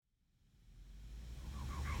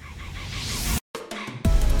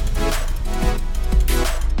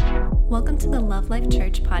Welcome to the Love Life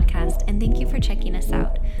Church podcast, and thank you for checking us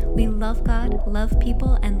out. We love God, love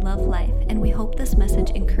people, and love life, and we hope this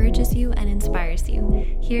message encourages you and inspires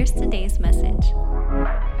you. Here's today's message.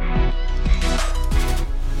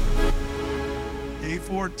 Day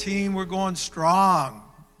 14, we're going strong,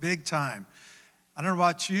 big time. I don't know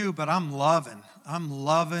about you, but I'm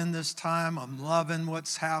loving this time. I'm loving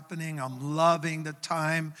what's happening. I'm loving the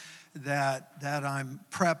time that I'm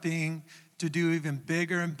prepping to do even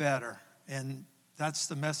bigger and better. And that's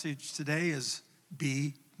the message today is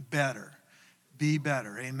be better. Be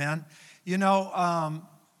better, amen? You know,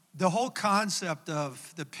 the whole concept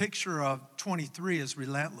of the picture of 23 is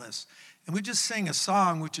relentless. And we just sang a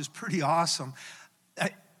song, which is pretty awesome.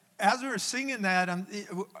 As we were singing that,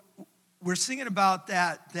 we're singing about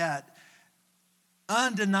that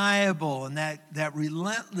undeniable and that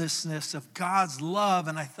relentlessness of God's love.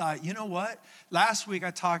 And I thought, you know what? Last week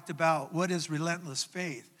I talked about what is relentless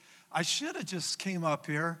faith. I should have just came up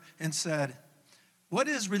here and said, what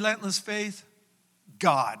is relentless faith?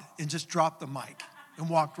 God, and just dropped the mic and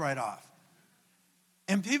walked right off.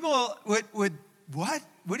 And people would what?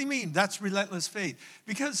 What do you mean that's relentless faith?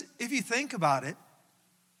 Because if you think about it,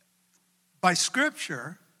 by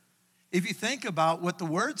Scripture, if you think about what the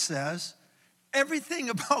Word says, everything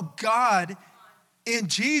about God in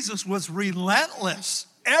Jesus was relentless.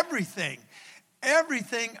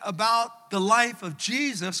 Everything about the life of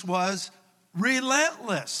Jesus was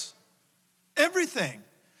relentless. Everything.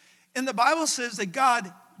 And the Bible says that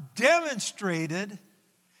God demonstrated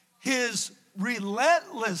his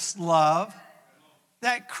relentless love,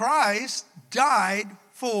 that Christ died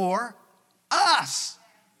for us.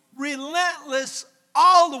 Relentless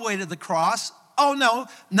all the way to the cross. Oh no,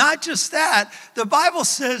 not just that. The Bible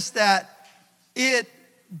says that it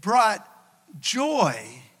brought joy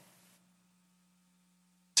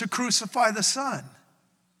to crucify the Son.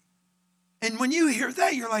 And when you hear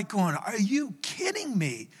that, you're like going, are you kidding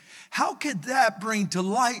me? How could that bring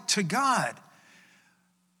delight to God?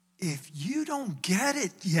 If you don't get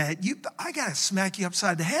it yet, I got to smack you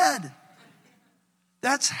upside the head.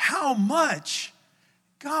 That's how much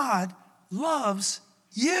God loves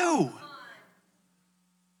you.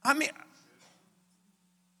 I mean,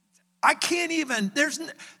 I can't even, there's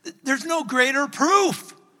no greater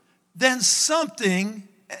proof than something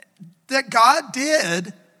that God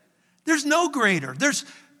did. There's no greater.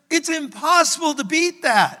 It's impossible to beat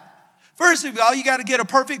that. First of all, you got to get a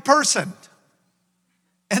perfect person.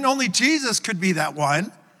 And only Jesus could be that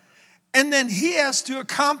one. And then he has to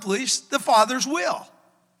accomplish the Father's will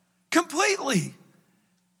completely.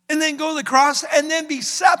 And then go to the cross and then be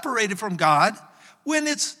separated from God when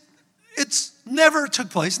it's never took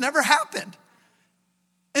place, never happened.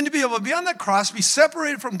 And to be able to be on that cross, be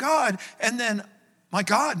separated from God, and then, my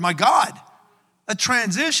God, a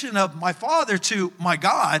transition of my Father to my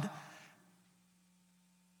God,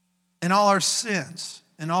 and all our sins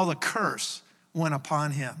and all the curse went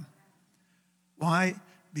upon him. Why?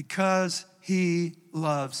 Because he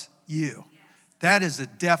loves you. That is the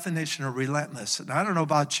definition of relentless. And I don't know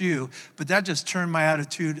about you, but that just turned my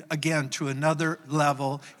attitude again to another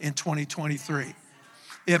level in 2023.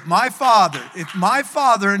 If my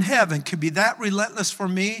Father in heaven could be that relentless for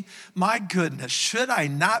me, my goodness, should I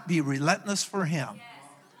not be relentless for him?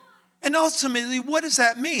 And ultimately, what does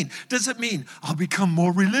that mean? Does it mean I'll become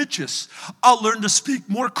more religious? I'll learn to speak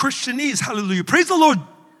more Christianese. Hallelujah. Praise the Lord.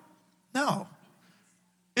 No.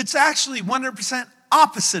 It's actually 100%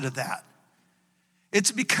 opposite of that.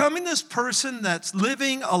 It's becoming this person that's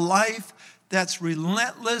living a life that's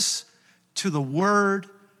relentless to the Word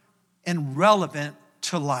and relevant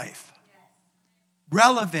to life.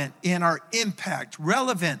 Relevant in our impact,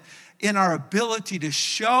 relevant in our ability to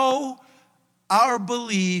show our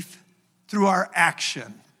belief through our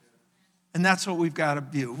action. And that's what we've got to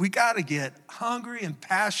do. We got to get hungry and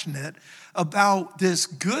passionate about this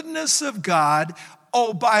goodness of God,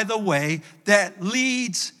 oh, by the way, that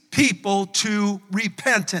leads people to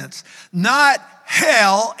repentance, not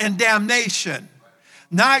hell and damnation.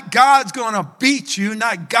 Not God's going to beat you,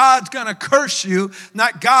 not God's going to curse you,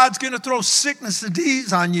 not God's going to throw sickness and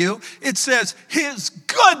disease on you. It says his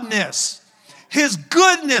goodness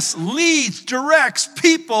leads, directs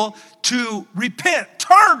people to repent,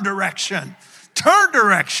 turn direction,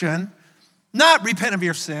 not repent of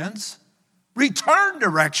your sins, return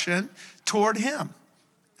direction toward him.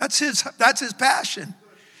 That's his passion.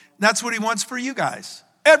 That's what he wants for you guys.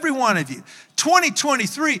 Every one of you.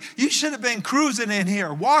 2023, you should have been cruising in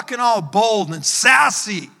here, walking all bold and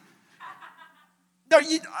sassy. No,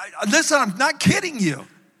 listen, I'm not kidding you.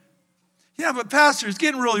 Yeah, but pastor, it's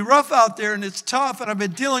getting really rough out there and it's tough and I've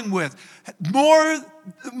been dealing with more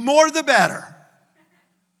more the better.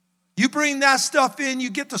 You bring that stuff in, you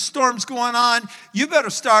get the storms going on, you better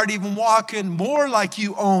start even walking more like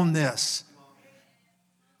you own this.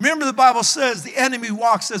 Remember, the Bible says the enemy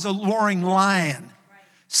walks as a roaring lion,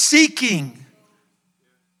 seeking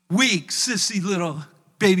weak, sissy little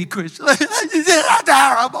baby Christians.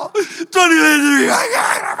 Terrible.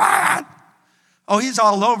 Oh, he's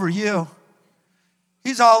all over you.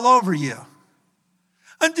 He's all over you.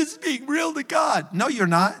 I'm just being real to God. No, you're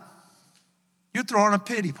not. You're throwing a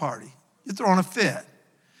pity party. You're throwing a fit.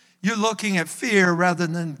 You're looking at fear rather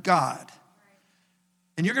than God.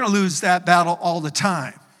 And you're going to lose that battle all the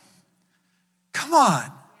time. Come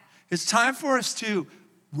on. It's time for us to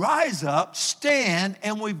rise up, stand,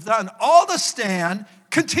 and we've done all the stand,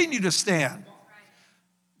 continue to stand.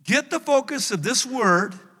 Get the focus of this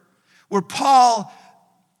word where Paul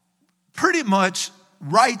pretty much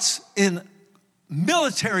writes in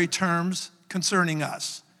military terms concerning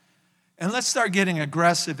us. And let's start getting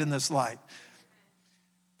aggressive in this life.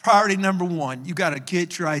 Priority number one, you got to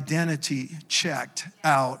get your identity checked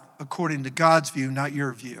out according to God's view, not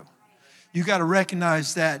your view. You got to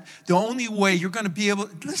recognize that the only way you're going to be able,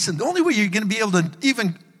 the only way you're going to be able to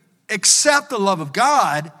even accept the love of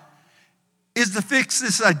God is to fix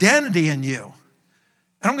this identity in you.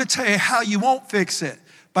 And I'm going to tell you how you won't fix it,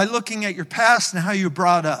 by looking at your past and how you were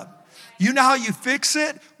brought up. You know how you fix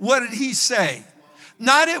it? What did he say?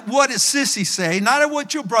 Not at what did Sissy say, not at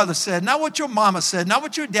what your brother said, not what your mama said, not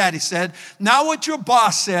what your daddy said, not what your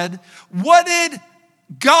boss said. What did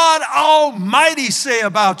God Almighty say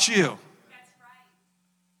about you? That's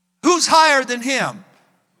right. Who's higher than him?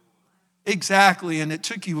 Exactly, and it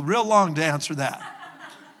took you real long to answer that.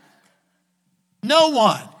 No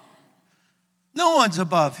one. No one's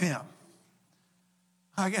above him.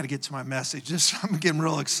 I got to get to my message. I'm getting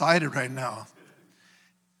real excited right now.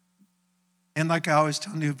 And like I always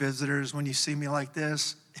tell new visitors, when you see me like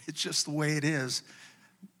this, it's just the way it is.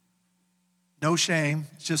 No shame,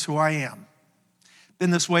 it's just who I am.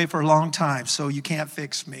 Been this way for a long time, so you can't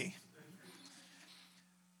fix me.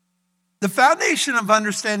 The foundation of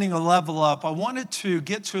understanding a level up, I wanted to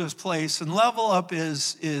get to this place, and level up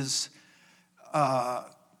is a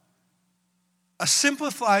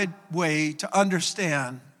simplified way to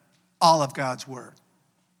understand all of God's word.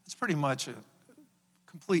 It's pretty much a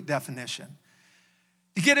complete definition.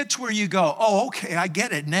 To get it to where you go, oh, okay, I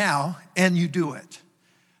get it now, and you do it.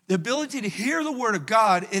 The ability to hear the word of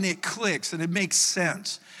God and it clicks and it makes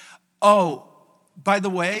sense. Oh, by the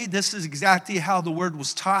way, this is exactly how the word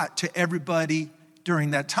was taught to everybody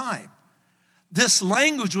during that time. This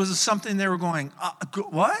language was something they were going,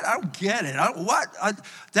 what? I don't get it.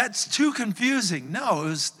 That's too confusing.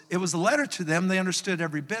 No, it was a letter to them. They understood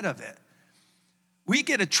every bit of it. We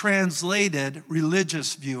get a translated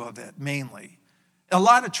religious view of it, mainly. A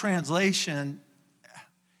lot of translation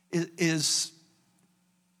is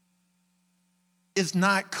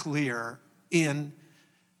not clear in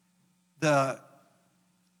the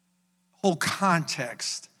whole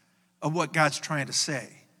context of what God's trying to say.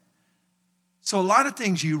 So a lot of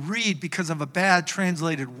things you read because of a bad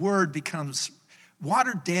translated word becomes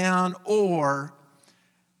watered down, or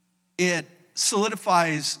it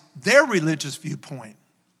solidifies their religious viewpoint.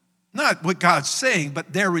 Not what God's saying,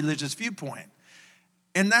 but their religious viewpoint.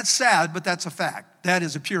 And that's sad, but that's a fact. That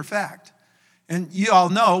is a pure fact. And you all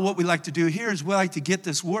know what we like to do here is we like to get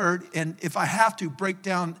this word, and if I have to break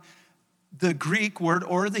down the Greek word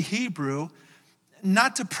or the Hebrew,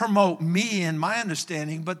 not to promote me and my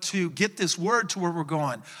understanding, but to get this word to where we're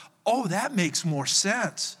going, oh, that makes more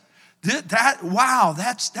sense. That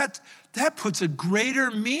puts a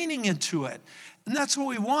greater meaning into it. And that's what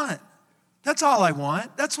we want. That's all I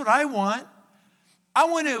want. That's what I want. I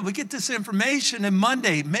want to get this information and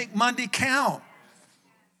make Monday count.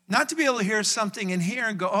 Not to be able to hear something in here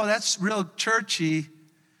and go, oh, that's real churchy.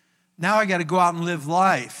 Now I got to go out and live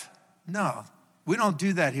life. No, we don't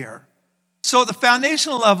do that here. So the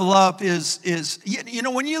foundational level up is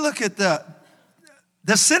when you look at the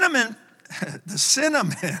synonym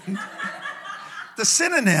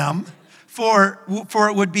for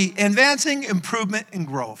it would be advancing, improvement, and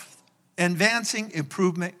growth. Advancing,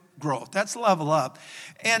 improvement, growth. That's level up.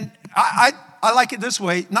 And I like it this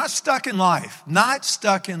way, not stuck in life. Not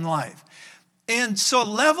stuck in life. And so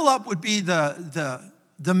level up would be the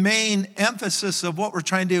main emphasis of what we're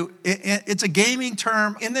trying to do. It's a gaming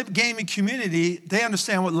term. In the gaming community, they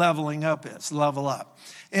understand what leveling up is, level up.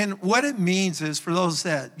 And what it means is, for those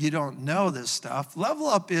that you don't know this stuff, level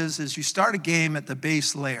up is you start a game at the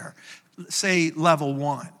base layer, say level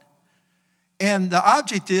 1. And the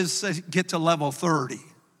object is to get to level 30.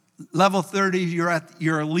 Level 30, you're at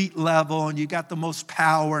your elite level and you got the most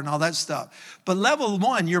power and all that stuff. But level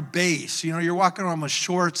 1, you're base. You're walking around with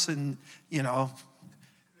shorts and,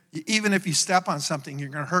 even if you step on something, you're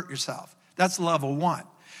going to hurt yourself. That's level 1.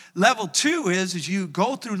 Level 2 is you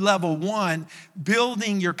go through level 1,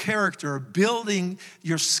 building your character, building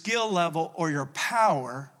your skill level or your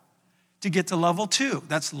power to get to level 2.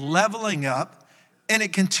 That's leveling up, and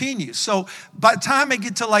it continues. So by the time I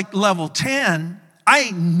get to like level 10, I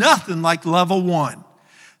ain't nothing like level 1.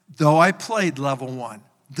 Though I played level 1,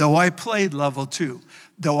 though I played level 2,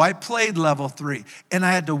 though I played level 3, and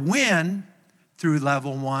I had to win through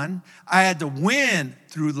level 1. I had to win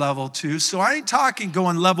through level 2. So I ain't talking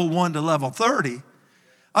going level 1 to level 30.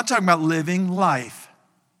 I'm talking about living life.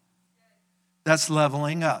 That's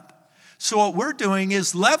leveling up. So what we're doing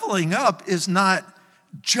is leveling up is not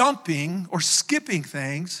jumping or skipping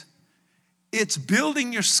things. It's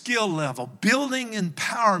building your skill level, building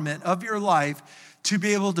empowerment of your life to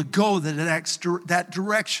be able to go that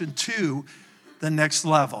direction to the next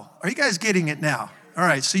level. Are you guys getting it now? All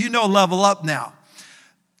right, so level up now.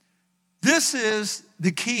 This is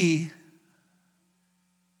the key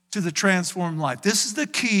to the transformed life. This is the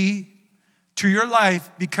key to your life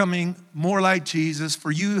becoming more like Jesus, for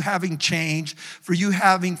you having change, for you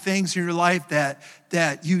having things in your life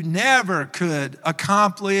that you never could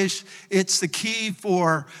accomplish. It's the key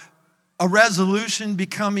for a resolution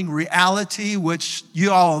becoming reality, which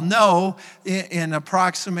you all know in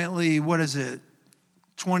approximately,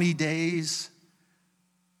 20 days,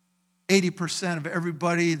 80% of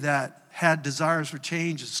everybody that had desires for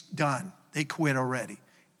change is done. They quit already.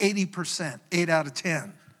 80%, 8 out of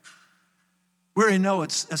 10. We already know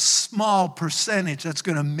it's a small percentage that's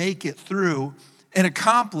going to make it through and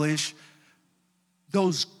accomplish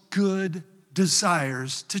those good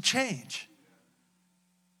desires to change.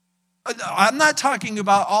 I'm not talking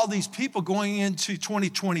about all these people going into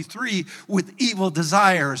 2023 with evil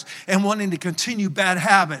desires and wanting to continue bad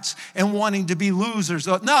habits and wanting to be losers.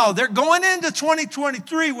 No, they're going into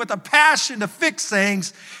 2023 with a passion to fix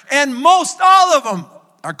things, and most all of them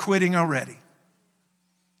are quitting already.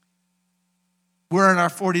 We're in our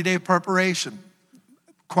 40-day preparation.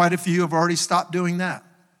 Quite a few have already stopped doing that.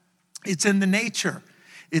 It's in the nature.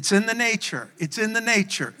 It's in the nature. It's in the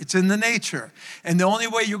nature. It's in the nature. And the only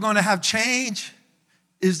way you're going to have change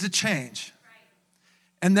is to change.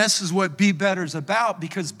 And this is what Be Better is about,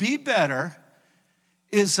 because Be Better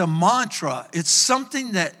is a mantra. It's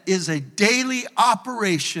something that is a daily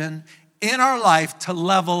operation in our life to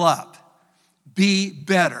level up. Be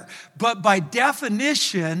better. But by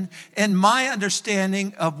definition, and my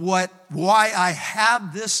understanding of why I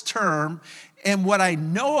have this term and what I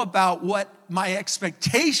know about what my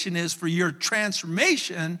expectation is for your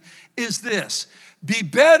transformation is this. Be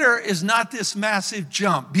better is not this massive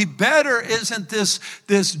jump. Be better isn't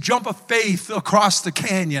this jump of faith across the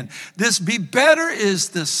canyon. This be better is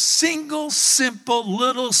the single, simple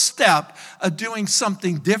little step of doing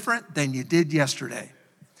something different than you did yesterday.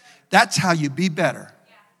 That's how you be better.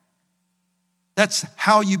 That's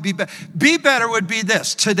how you be better. Be better would be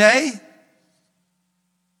this. Today,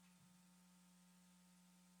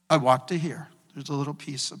 I walked to here. There's a little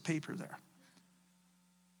piece of paper there.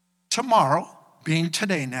 Tomorrow, being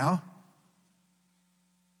today now,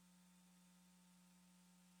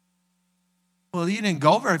 well, you didn't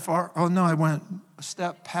go very far. Oh, no, I went a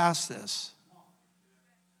step past this.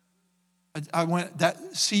 I went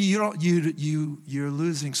that. See, you're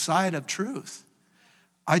losing sight of truth.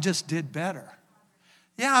 I just did better.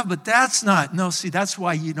 Yeah, but that's not. No, see, that's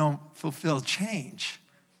why you don't fulfill change.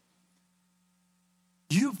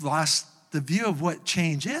 You've lost the view of what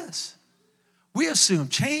change is. We assume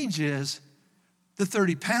change is the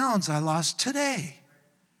 30 pounds I lost today,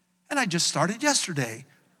 and I just started yesterday.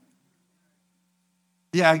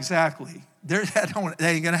 Yeah, exactly. That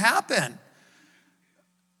ain't gonna happen.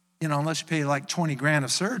 Unless you pay like 20 grand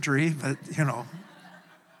of surgery, but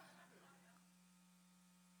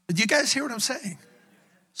Do you guys hear what I'm saying?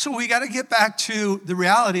 So we got to get back to the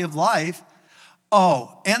reality of life.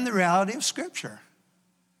 And the reality of Scripture.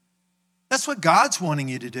 That's what God's wanting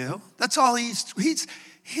you to do. That's all he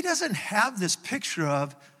doesn't have this picture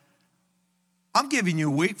of, I'm giving you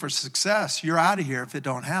a week for success. You're out of here if it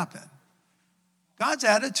don't happen. God's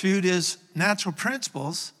attitude is natural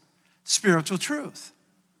principles, spiritual truth.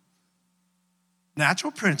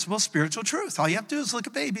 Natural principles, spiritual truth. All you have to do is look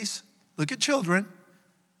at babies, look at children.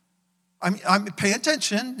 Pay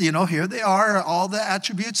attention. Here they are, all the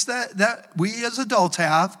attributes that we as adults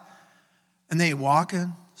have. And they ain't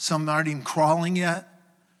walking. Some aren't even crawling yet.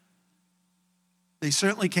 They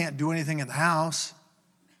certainly can't do anything in the house.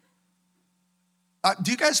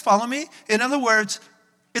 Do you guys follow me? In other words,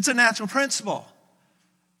 it's a natural principle.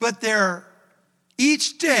 But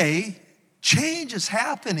each day, change is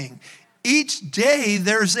happening. Each day,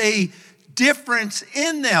 there's a difference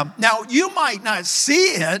in them. Now, you might not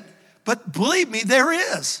see it, but believe me, there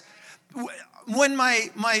is. When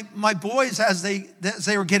my boys, as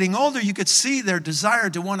they were getting older, you could see their desire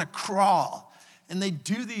to want to crawl. And they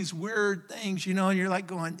do these weird things, and you're like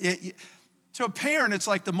going, to a parent, it's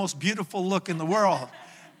like the most beautiful look in the world.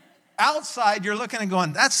 Outside, you're looking and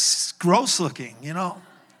going, that's gross looking,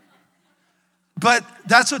 But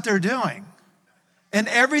that's what they're doing. And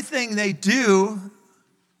everything they do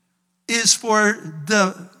is for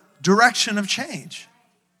the direction of change.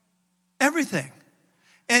 Everything.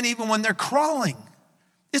 And even when they're crawling,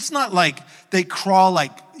 it's not like they crawl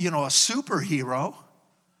like, a superhero.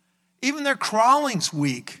 Even their crawling's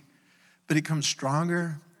weak, but it comes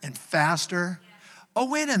stronger and faster. Oh,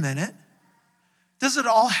 wait a minute. Does it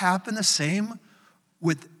all happen the same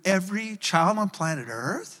with every child on planet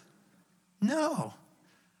Earth? No.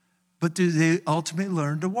 But do they ultimately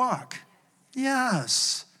learn to walk?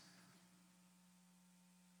 Yes.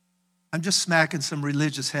 I'm just smacking some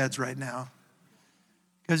religious heads right now.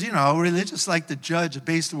 Because, religious like to judge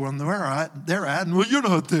based on where they're at. And, well, you're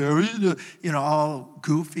not there. All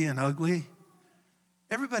goofy and ugly.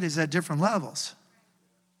 Everybody's at different levels.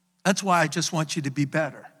 That's why I just want you to be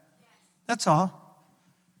better. That's all.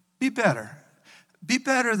 Be better. Be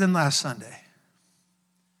better than last Sunday.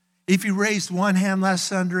 If you raised one hand last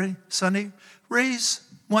Sunday, raise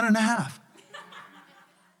 1.5.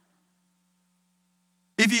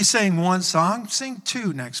 If you sang one song, sing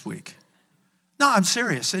 2 next week. No, I'm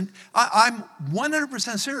serious. And I'm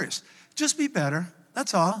 100% serious. Just be better.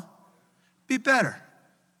 That's all. Be better.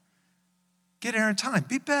 Get here in time.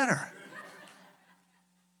 Be better.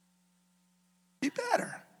 Be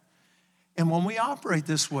better. And when we operate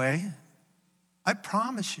this way, I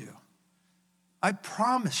promise you,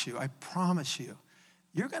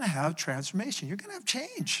 you're going to have transformation. You're going to have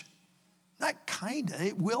change. Not kind of.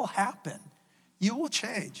 It will happen. You will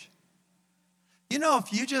change.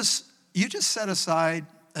 If you just set aside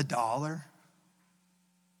 $1,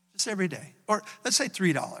 just every day, or let's say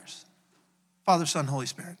 $3, Father, Son, Holy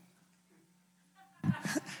Spirit.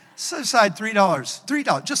 Set aside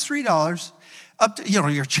 $3, just $3, up to,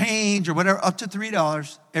 your change or whatever, up to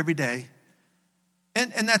 $3 every day.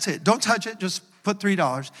 And that's it. Don't touch it, just put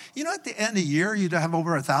 $3. At the end of the year, you'd have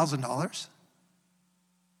over $1,000.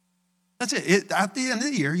 That's it. At the end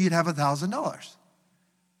of the year, you'd have $1,000.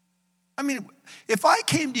 I mean, if I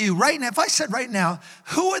came to you right now, if I said right now,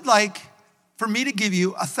 who would like for me to give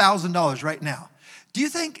you $1,000 right now? Do you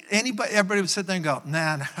think everybody would sit there and go,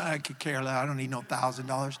 nah, I could care less. I don't need no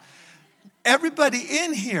 $1,000. Everybody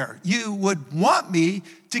in here, you would want me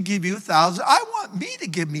to give you $1,000. I want me to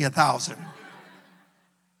give me $1,000.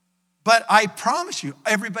 But I promise you,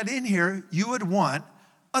 everybody in here, you would want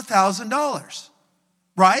 $1,000,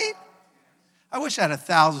 right? I wish I had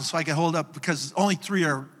 1,000 so I could hold up, because only 3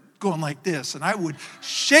 are going like this, and I would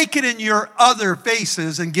shake it in your other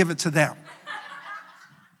faces and give it to them.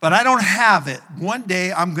 But I don't have it. One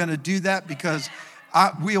day I'm going to do that, because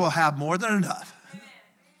we will have more than enough.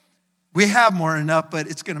 We have more than enough, but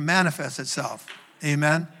it's going to manifest itself.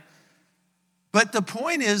 Amen? But the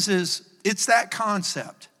point is it's that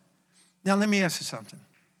concept. Now, let me ask you something.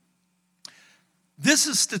 This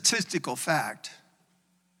is statistical fact.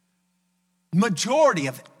 Majority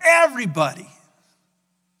of everybody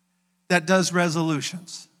that does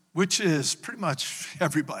resolutions, which is pretty much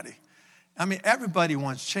everybody. I mean, everybody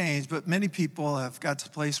wants change, but many people have got to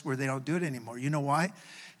a place where they don't do it anymore. You know why?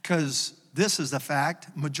 Because this is the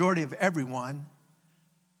fact. Majority of everyone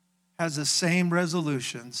has the same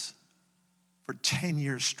resolutions for 10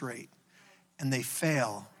 years straight, and they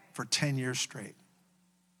fail for 10 years straight.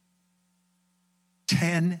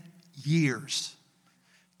 10 years.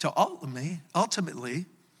 To ultimately,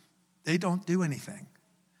 they don't do anything.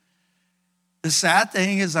 The sad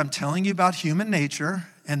thing is, I'm telling you about human nature,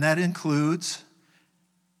 and that includes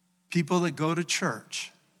people that go to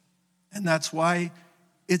church. And that's why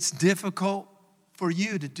it's difficult for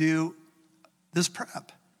you to do this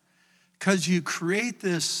prep, because you create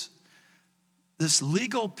this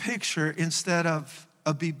legal picture instead of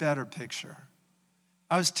a be better picture.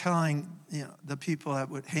 I was telling the people that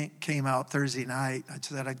came out Thursday night, I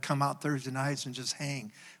said I'd come out Thursday nights and just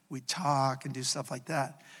hang. We'd talk and do stuff like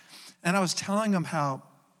that. And I was telling them how,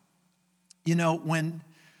 when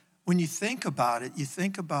you think about it, you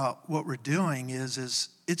think about what we're doing is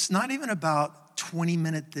it's not even about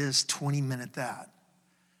 20-minute this, 20-minute that.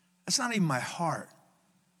 That's not even my heart.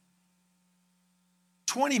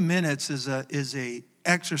 20 minutes is a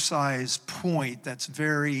exercise point that's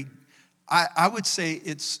very, I would say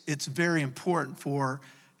it's very important for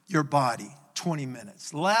your body. 20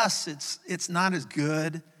 minutes. Less, it's not as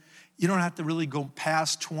good. You don't have to really go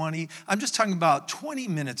past 20. I'm just talking about 20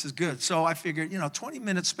 minutes is good. So I figured, 20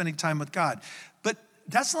 minutes spending time with God. But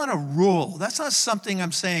that's not a rule. That's not something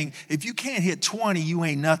I'm saying, if you can't hit 20, you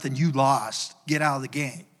ain't nothing, you lost. Get out of the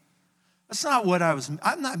game. That's not what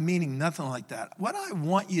I'm not meaning nothing like that. What I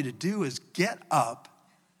want you to do is get up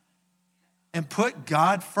and put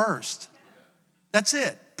God first. That's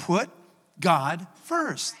it. Put God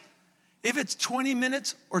first. If it's 20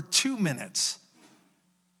 minutes or 2 minutes.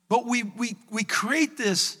 But we create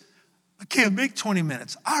this, I can't make 20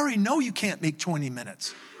 minutes. I already know you can't make 20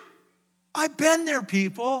 minutes. I've been there,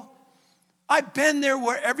 people. I've been there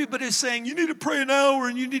where everybody's saying, you need to pray an hour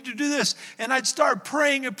and you need to do this. And I'd start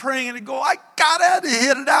praying and I'd go, I gotta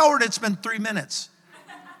hit an hour, and it's been 3 minutes.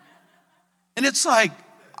 And it's like,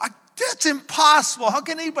 that's impossible. How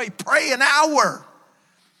can anybody pray an hour?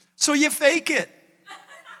 So you fake it.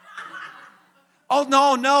 Oh,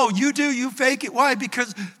 no, you do, you fake it. Why?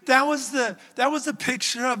 Because that was the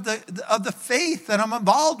picture of the faith that I'm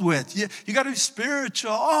involved with. You got to be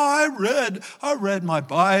spiritual. Oh, I read my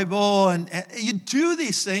Bible. And you do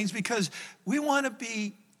these things because we want to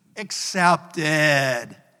be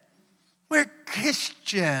accepted. We're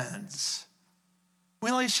Christians.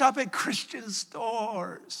 We only shop at Christian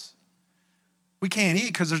stores. We can't eat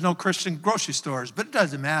because there's no Christian grocery stores, but it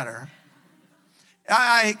doesn't matter.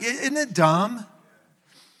 Isn't it dumb?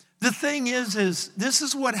 The thing is this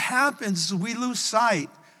is what happens. We lose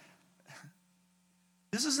sight.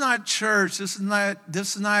 This is not church. This is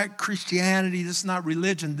not Christianity. This is not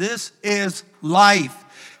religion. This is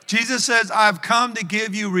life. Jesus says, I've come to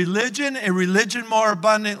give you religion and religion more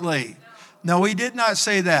abundantly. No, he did not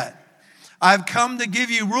say that. I've come to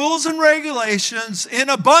give you rules and regulations in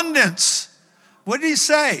abundance. What did he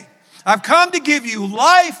say? I've come to give you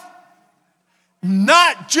life,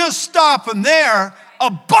 not just stopping there,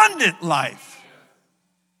 abundant life.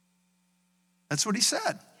 That's what he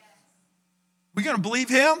said. We going to believe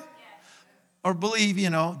him? Or believe,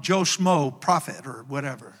 Joe Schmo, prophet or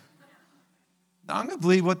whatever? No, I'm going to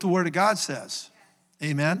believe what the word of God says.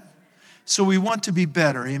 Amen? So we want to be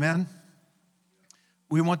better. Amen?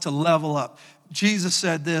 We want to level up. Jesus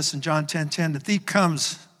said this in John 10:10, the thief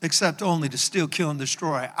comes except only to steal, kill, and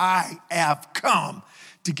destroy. I have come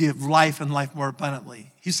to give life and life more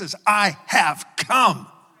abundantly. He says, I have come.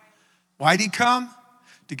 Why did he come?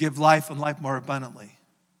 To give life and life more abundantly.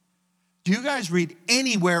 Do you guys read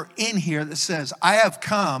anywhere in here that says, I have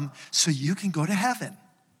come so you can go to heaven?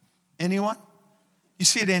 Anyone? You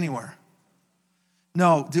see it anywhere?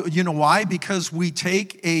 No. You know why? Because we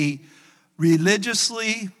take a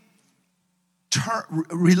religiously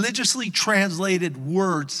translated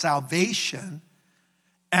word, salvation,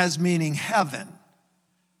 as meaning heaven.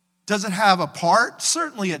 Does it have a part?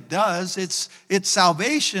 Certainly it does. Its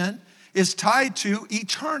salvation is tied to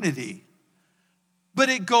eternity. But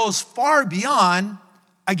it goes far beyond,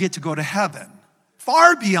 I get to go to heaven.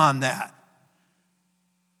 Far beyond that.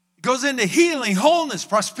 It goes into healing, wholeness,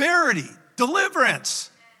 prosperity, deliverance.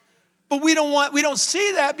 But we don't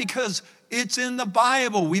see that because it's in the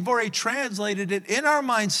Bible. We've already translated it in our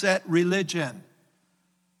mindset, religion.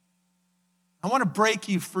 I want to break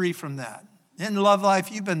you free from that. In Love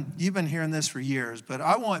Life, you've been hearing this for years, but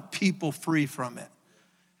I want people free from it.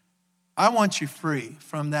 I want you free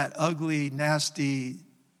from that ugly, nasty,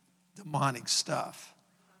 demonic stuff.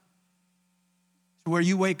 Where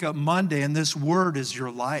you wake up Monday and this word is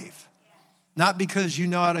your life. Not because you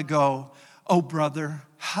know how to go, oh, brother,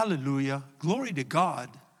 hallelujah, glory to God.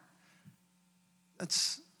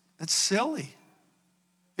 That's silly.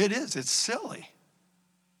 It is. It's silly.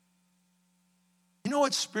 You know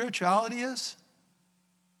what spirituality is?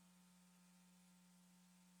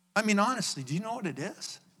 I mean, honestly, do you know what it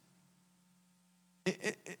is?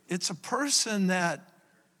 It's a person that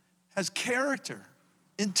has character,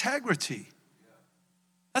 integrity.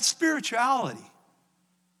 That's spirituality.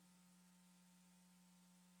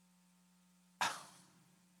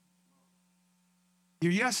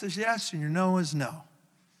 Your yes is yes and your no is no.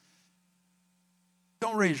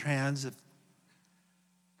 Don't raise your hands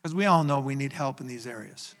because we all know we need help in these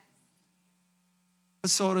areas. But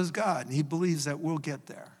so does God, and he believes that we'll get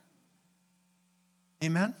there.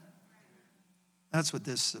 Amen? That's what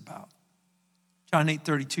this is about. John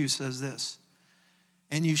 8:32 says this,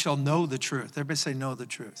 and you shall know the truth. Everybody say, know the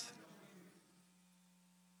truth.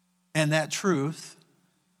 And that truth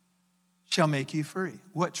shall make you free.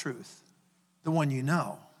 What truth? The one you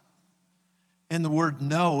know. And the word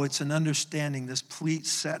know, it's an understanding, this complete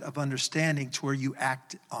set of understanding to where you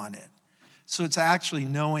act on it. So it's actually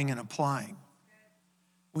knowing and applying.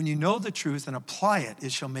 When you know the truth and apply it,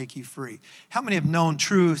 it shall make you free. How many have known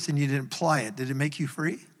truth and you didn't apply it? Did it make you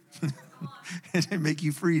free? It didn't make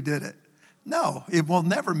you free, did it? No, it will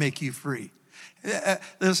never make you free.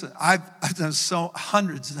 Listen, I've done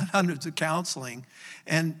hundreds and hundreds of counseling,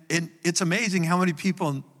 and it's amazing how many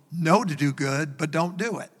people know to do good but don't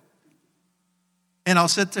do it. And I'll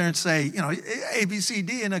sit there and say, A, B, C,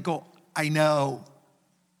 D, and I go, I know.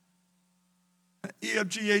 E, F,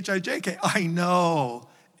 G, H, I, J, K, I know.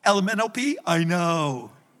 LMNOP, I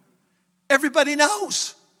know. Everybody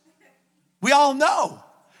knows. We all know.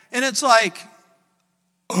 And it's like,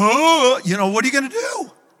 what are you going to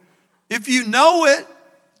do? If you know it,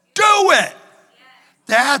 do it.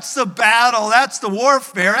 That's the battle. That's the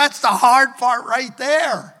warfare. That's the hard part right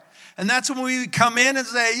there. And that's when we come in and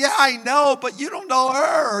say, yeah, I know, but you don't know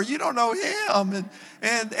her or you don't know him.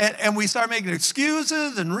 And we start making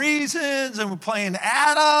excuses and reasons, and we're playing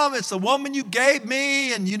Adam. It's the woman you gave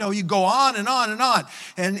me. And, you go on and on and on.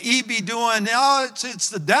 And E be doing, it's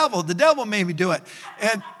the devil. The devil made me do it.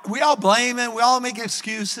 And we all blame it. We all make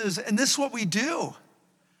excuses. And this is what we do.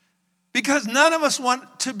 Because none of us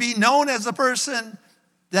want to be known as a person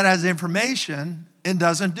that has information and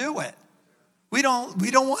doesn't do it. We don't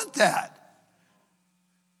want that.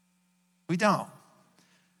 We don't.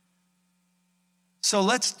 So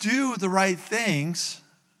let's do the right things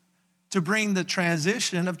to bring the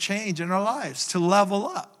transition of change in our lives, to level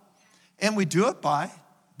up. And we do it by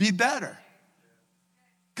be better.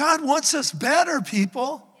 God wants us better,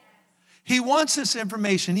 people. He wants this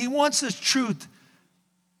information. He wants this truth.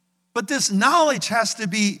 But this knowledge has to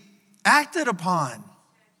be acted upon.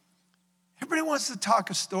 Everybody wants to talk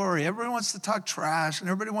a story. Everybody wants to talk trash. And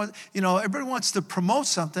everybody wants to promote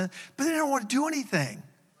something, but they don't want to do anything.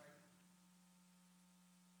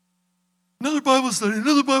 Another Bible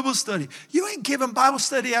study. You ain't giving Bible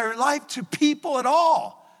study out of your life to people at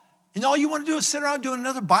all. And all you want to do is sit around doing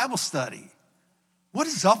another Bible study. What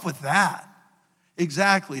is up with that?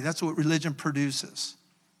 Exactly. That's what religion produces.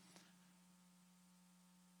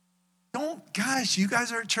 Guys, you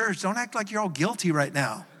guys are at church. Don't act like you're all guilty right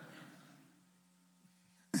now.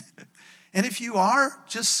 And if you are,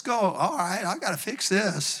 just go, all right, I got to fix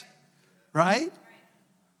this. Right?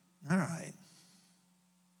 All right.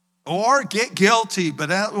 Or get guilty, but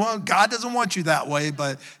God doesn't want you that way,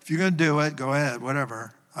 but if you're going to do it, go ahead,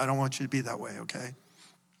 whatever. I don't want you to be that way, okay?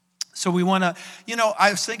 So we want to,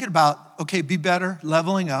 I was thinking about, okay, be better,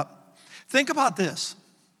 leveling up. Think about this.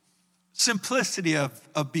 Simplicity of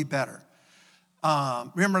be better.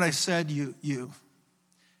 Remember what I said, you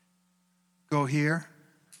go here,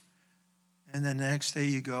 and then the next day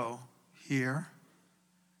you go here,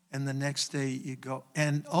 and the next day you go,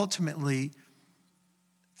 and ultimately,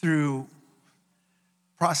 through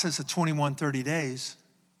process of 21, 30 days,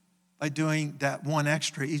 by doing that one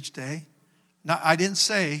extra each day. Now, I didn't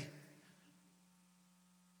say,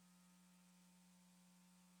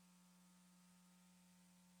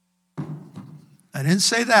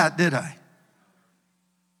 that, did I?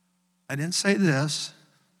 I didn't say this.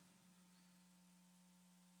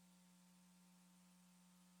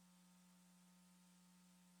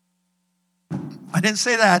 I didn't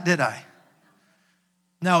say that, did I?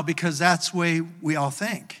 No, because that's the way we all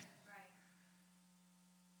think.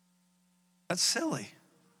 That's silly.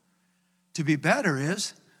 To be better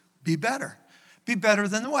is be better. Be better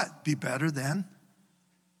than what? Be better than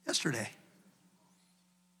yesterday.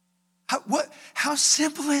 How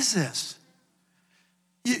simple is this?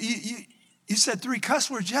 You said 3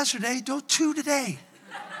 cuss words yesterday, do 2 today.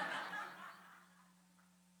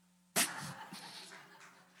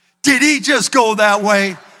 Did he just go that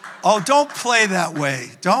way? Oh, don't play that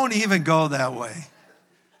way. Don't even go that way.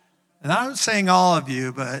 And I'm not saying all of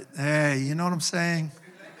you, but hey, you know what I'm saying?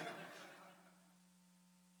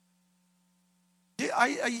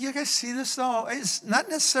 You guys see this though? It's not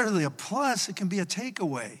necessarily a plus. It can be a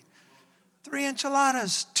takeaway. 3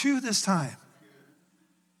 enchiladas, 2 this time.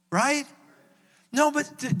 Right? No, but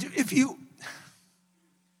if you,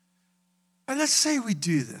 let's say we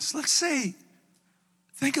do this. Let's say,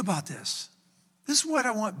 think about this. This is what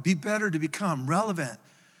I want be better to become relevant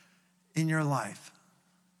in your life.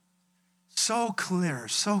 So clear,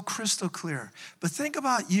 so crystal clear. But think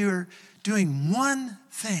about you're doing one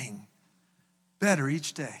thing better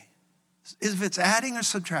each day. If it's adding or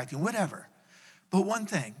subtracting, whatever. But one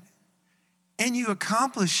thing. And you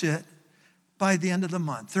accomplish it by the end of the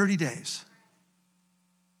month, 30 days.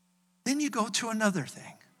 Then you go to another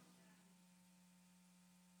thing.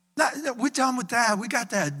 We're done with that. We got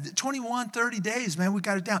that. 21, 30 days, man, we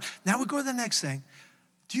got it down. Now we go to the next thing.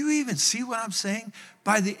 Do you even see what I'm saying?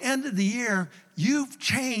 By the end of the year, you've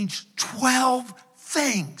changed 12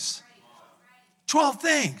 things. 12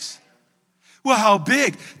 things. Well, how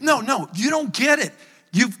big? No, you don't get it.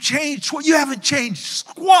 You've changed, you haven't changed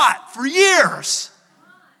squat for years.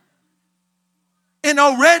 And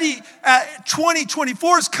already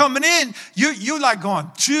 2024 is coming in, you're like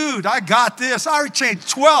going, dude, I got this. I already changed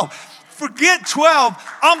 12. Forget 12,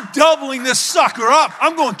 I'm doubling this sucker up.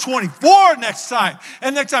 I'm going 24 next time,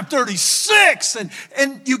 and next time 36.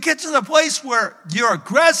 And you get to the place where you're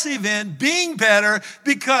aggressive in being better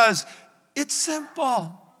because it's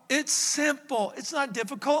simple. It's simple. It's not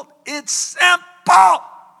difficult. It's simple.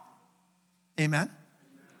 Amen?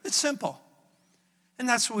 It's simple. And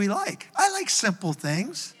that's what we like. I like simple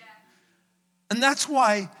things. And that's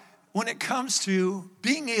why when it comes to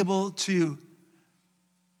being able to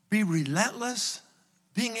be relentless,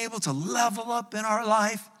 being able to level up in our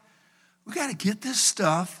life, we got to get this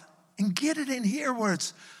stuff and get it in here where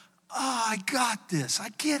it's, I got this. I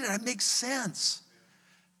get it. It makes sense.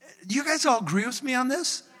 You guys all agree with me on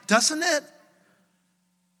this? Doesn't it?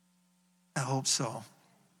 I hope so.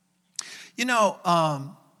 You know,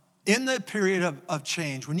 in the period of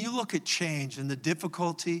change, when you look at change and the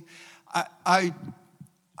difficulty, I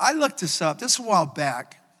looked this up. This was a while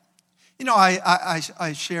back. You know,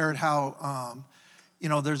 I shared how,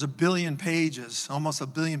 there's 1 billion pages, almost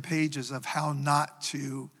 1 billion pages of how not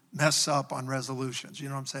to mess up on resolutions. You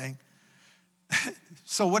know what I'm saying?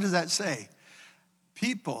 So what does that say?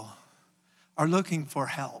 People are looking for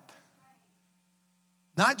help.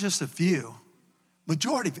 Not just a few.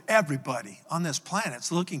 Majority of everybody on this planet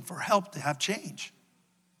is looking for help to have change.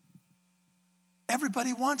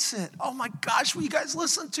 Everybody wants it. Oh my gosh, will you guys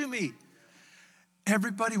listen to me?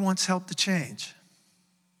 Everybody wants help to change.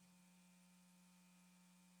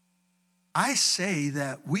 I say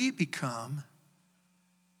that we become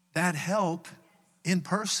that help in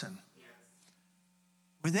person.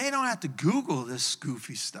 Where they don't have to Google this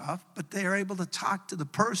goofy stuff, but they are able to talk to the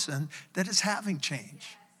person that is having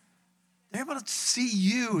change. They're able to see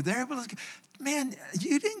you. They're able to, man,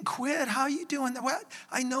 you didn't quit. How are you doing? Well,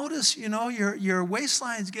 I notice, your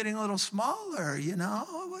waistline's getting a little smaller.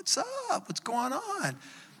 What's up? What's going on?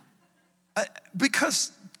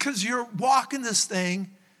 Because you're walking this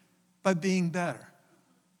thing by being better.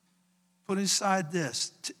 Putting aside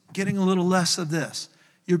this, getting a little less of this.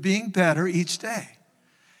 You're being better each day.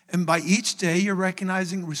 And by each day, you're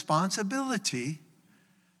recognizing responsibility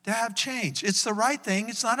to have change. It's the right thing.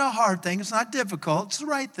 It's not a hard thing. It's not difficult. It's the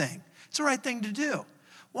right thing. It's the right thing to do.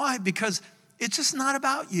 Why? Because it's just not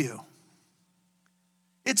about you.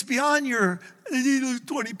 It's beyond your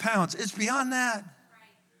 20 pounds. It's beyond that.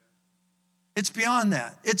 It's beyond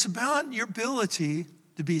that. It's about your ability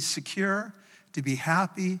to be secure, to be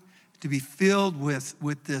happy, to be filled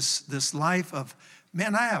with this life of,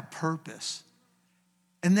 man, I have purpose.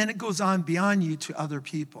 And then it goes on beyond you to other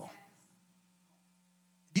people.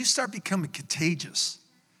 You start becoming contagious.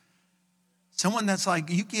 Someone that's like,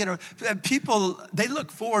 people, they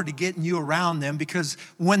look forward to getting you around them because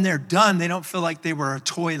when they're done, they don't feel like they were a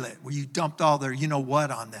toilet where you dumped all their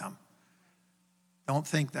you-know-what on them. Don't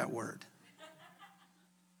think that word.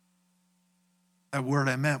 That word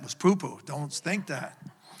I meant was poo-poo. Don't think that.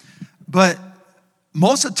 But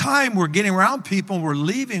most of the time, we're getting around people and we're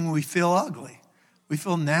leaving and we feel ugly. We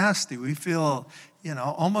feel nasty. We feel,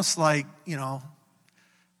 almost like,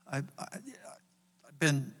 I've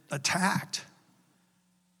been attacked.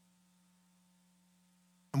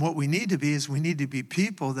 And what we need to be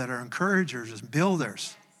people that are encouragers and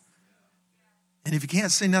builders. And if you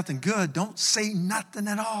can't say nothing good, don't say nothing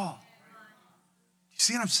at all. You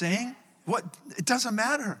see what I'm saying? It doesn't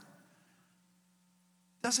matter.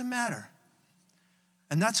 It doesn't matter.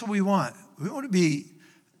 And that's what we want. We want to be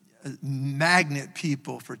magnet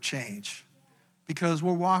people for change because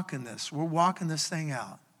we're walking this thing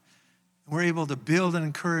out. We're able to build and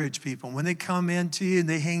encourage people. When they come into you and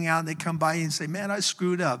they hang out and they come by you and say, man, I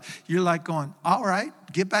screwed up. You're like going, all right,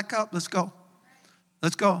 get back up. Let's go.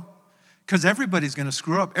 Let's go. Because everybody's going to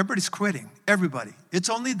screw up. Everybody's quitting. Everybody. It's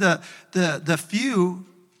only the few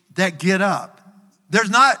that get up.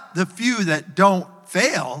 There's not the few that don't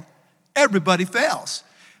fail. Everybody fails.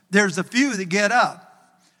 There's the few that get up.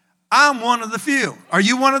 I'm one of the few. Are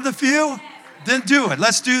you one of the few? Then do it.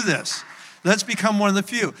 Let's do this. Let's become one of the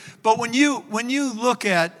few. But when you look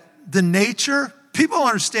at the nature, people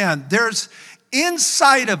understand there's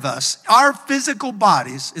inside of us, our physical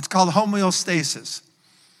bodies, it's called homeostasis.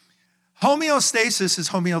 Homeostasis is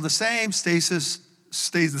homeo the same, stasis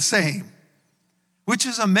stays the same. which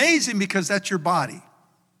is amazing because that's your body.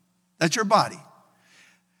 That's your body.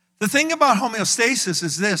 The thing about homeostasis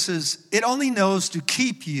is this, is it only knows to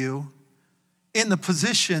keep you in the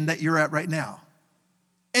position that you're at right now.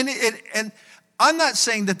 And I'm not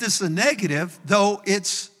saying that this is a negative, though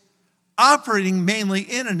it's operating mainly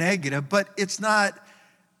in a negative, but it's not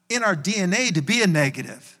in our DNA to be a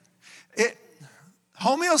negative.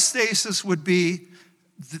 Homeostasis would be,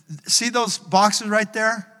 see those boxes right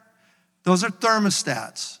there? Those are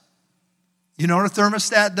thermostats. You know what a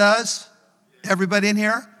thermostat does? Everybody in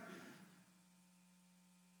here?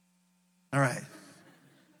 All right.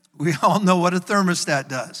 We all know what a thermostat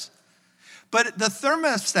does. But the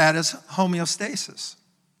thermostat is homeostasis.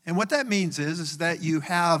 And what that means is that you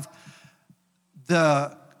have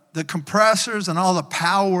the compressors and all the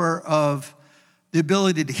power of the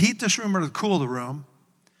ability to heat this room or to cool the room,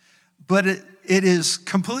 but it is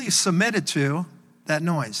completely submitted to that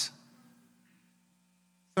noise.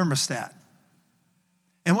 Thermostat.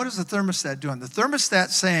 And what is the thermostat doing? The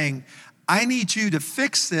thermostat's saying, I need you to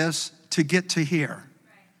fix this to get to here.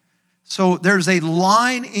 So there's a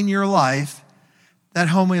line in your life that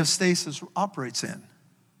homeostasis operates in.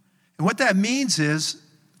 And what that means is,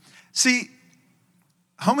 see,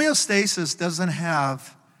 homeostasis doesn't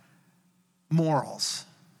have morals.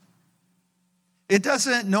 It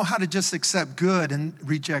doesn't know how to just accept good and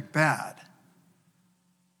reject bad.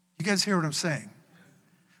 You guys hear what I'm saying?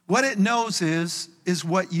 What it knows is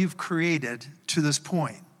what you've created to this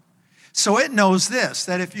point. So it knows this,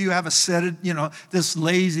 that if you have a set of, this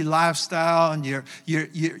lazy lifestyle and you're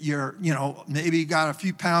maybe you got a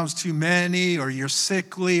few pounds too many or you're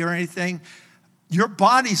sickly or anything, your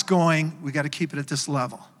body's going, we got to keep it at this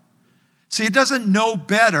level. See, it doesn't know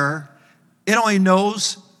better. It only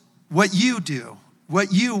knows what you do,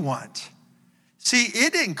 what you want. See,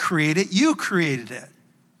 it didn't create it. You created it.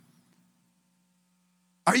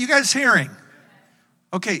 Are you guys hearing?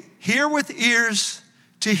 Okay, hear with ears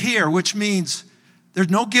to hear, which means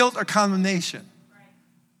there's no guilt or condemnation.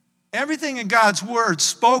 Everything in God's word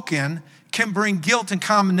spoken can bring guilt and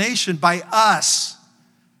condemnation by us.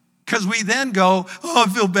 Because we then go, I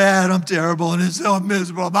feel bad, I'm terrible, and I'm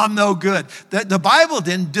miserable, I'm no good. The Bible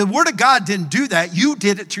didn't, the word of God didn't do that. You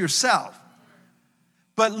did it to yourself.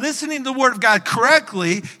 But listening to the word of God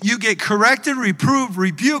correctly, you get corrected, reproved,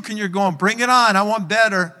 rebuked, and you're going, bring it on, I want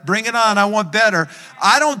better. Bring it on, I want better.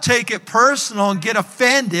 I don't take it personal and get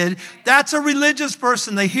offended. That's a religious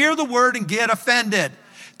person. They hear the word and get offended.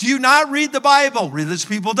 Do you not read the Bible? Religious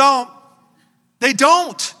people don't. They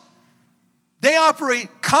don't. They operate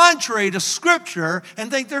contrary to Scripture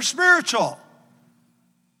and think they're spiritual.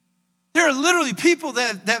 There are literally people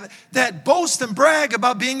that boast and brag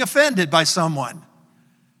about being offended by someone.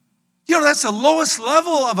 That's the lowest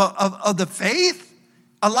level of the faith,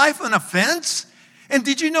 a life of an offense. And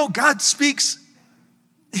did you know God speaks,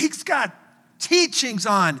 he's got teachings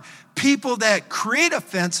on people that create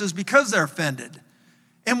offenses because they're offended.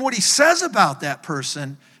 And what he says about that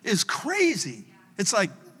person is crazy. It's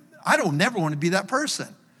like, I don't never want to be that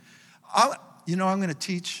person. I'm going to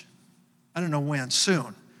teach, I don't know when,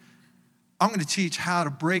 soon. I'm going to teach how to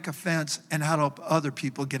break offense and how to help other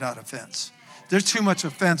people get out of offense. There's too much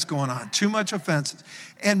offense going on, too much offense.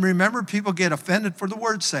 And remember, people get offended for the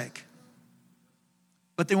word's sake.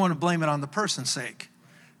 But they want to blame it on the person's sake.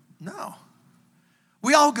 No.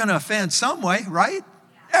 We all going to offend some way, right?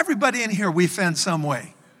 Everybody in here, we offend some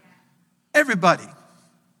way. Everybody.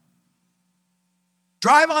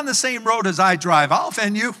 Drive on the same road as I drive. I'll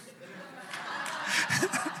offend you.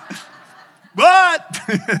 But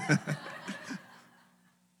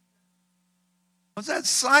what's that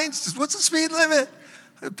sign? What's the speed limit?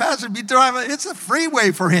 The pastor be driving. It's a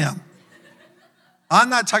freeway for him. I'm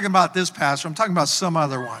not talking about this pastor. I'm talking about some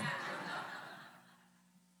other one.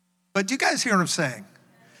 But do you guys hear what I'm saying?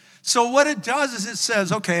 So what it does is it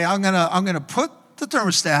says, okay, I'm gonna put the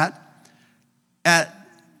thermostat at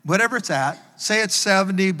whatever it's at. Say it's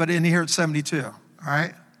 70, but in here it's 72. All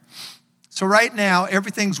right. So right now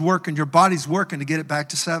everything's working. Your body's working to get it back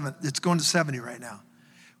to 7. It's going to 70 right now.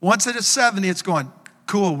 Once it is 70, it's going,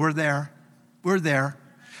 cool, we're there. We're there.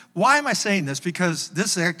 Why am I saying this? Because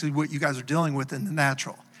this is actually what you guys are dealing with in the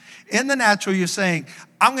natural. In the natural, you're saying,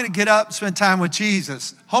 I'm going to get up and spend time with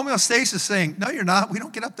Jesus. Homeostasis is saying, no, you're not. We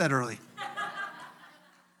don't get up that early.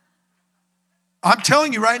 I'm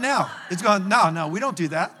telling you right now. It's going, no, we don't do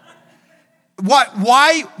that.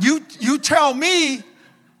 Why? You tell me,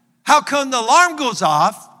 how come the alarm goes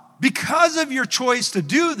off because of your choice to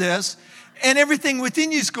do this, and everything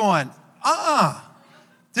within you is going,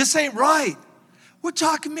 this ain't right. We're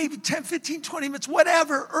talking maybe 10, 15, 20 minutes,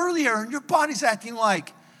 whatever, earlier, and your body's acting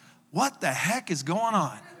like, what the heck is going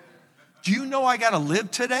on? Do you know I got to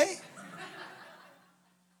live today?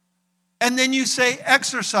 And then you say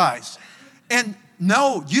exercise. And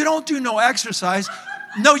no, you don't do no exercise.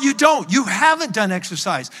 No, you don't. You haven't done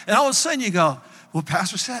exercise. And all of a sudden you go, well,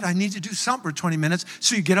 Pastor said I need to do something for 20 minutes.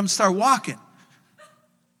 So you get them to start walking.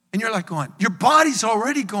 And you're like going, your body's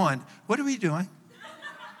already going, what are we doing?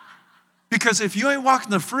 Because if you ain't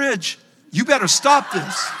walking the fridge, you better stop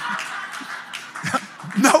this.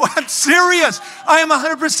 No, I'm serious. I am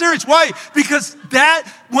 100% serious. Why? Because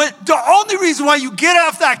the only reason why you get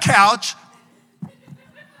off that couch,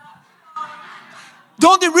 the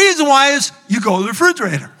only reason why is you go to the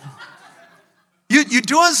refrigerator. You're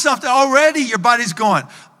doing something already, your body's going,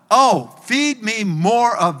 oh, feed me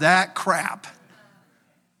more of that crap.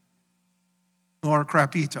 Or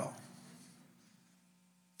crapito.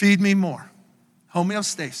 Feed me more.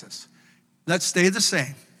 Homeostasis. Let's stay the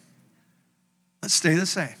same. Let's stay the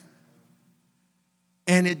same.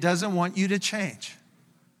 And it doesn't want you to change.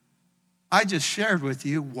 I just shared with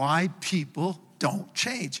you why people don't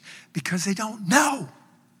change. Because they don't know.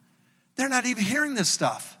 They're not even hearing this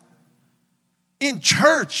stuff. In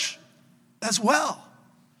church as well.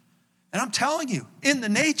 And I'm telling you, in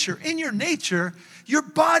your nature, your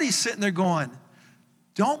body's sitting there going,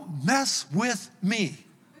 don't mess with me.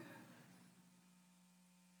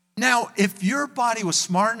 Now, if your body was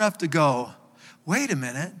smart enough to go, wait a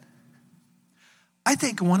minute, I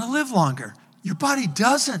think I want to live longer. Your body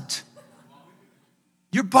doesn't.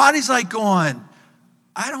 Your body's like going,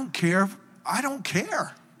 I don't care.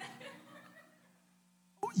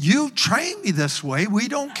 You trained me this way. We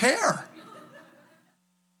don't care.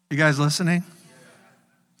 You guys listening?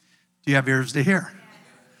 Do you have ears to hear?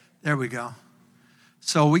 There we go.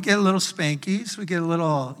 So we get a little spankies. We get a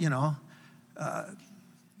little,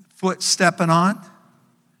 foot stepping on,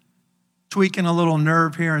 tweaking a little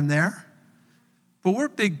nerve here and there. But we're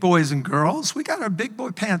big boys and girls. We got our big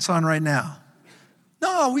boy pants on right now.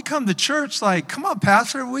 No, we come to church like, come on,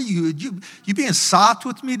 Pastor, you being soft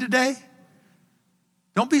with me today?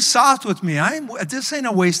 Don't be soft with me. This ain't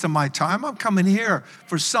a waste of my time. I'm coming here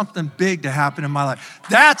for something big to happen in my life.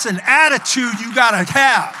 That's an attitude you got to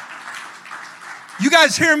have. You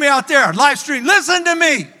guys hear me out there, live stream, listen to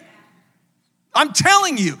me. I'm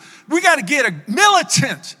telling you, we got to get a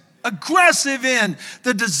militant, aggressive in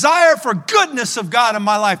the desire for goodness of God in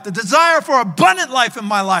my life, the desire for abundant life in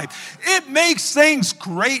my life. It makes things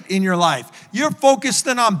great in your life. You're focused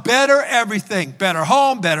in on better everything, better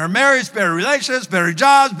home, better marriage, better relationships, better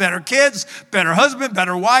jobs, better kids, better husband,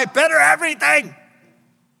 better wife, better everything.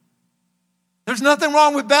 There's nothing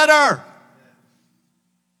wrong with better.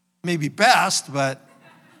 Maybe best, but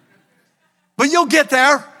you'll get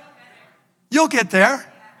there. You'll get there,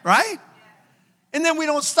 right? And then we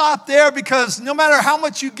don't stop there because no matter how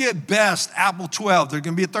much you get best, Apple 12, there's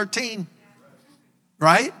going to be a 13,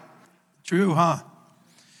 right? True, huh?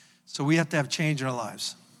 So we have to have change in our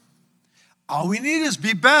lives. All we need is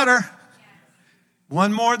be better.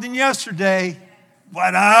 One more than yesterday.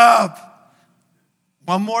 What up?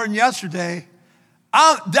 One more than yesterday.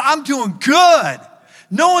 I'm doing good.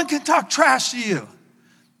 No one can talk trash to you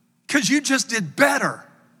because you just did better.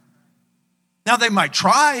 Now they might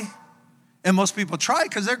try. And most people try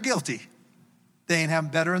because they're guilty. They ain't having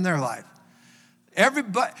better in their life.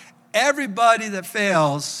 Everybody that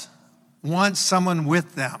fails wants someone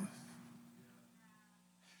with them.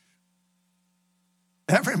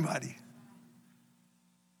 Everybody.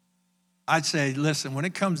 I'd say, listen, when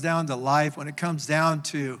it comes down to life, when it comes down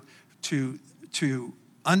to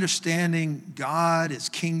understanding God, His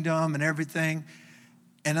kingdom and everything,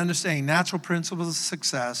 and understanding natural principles of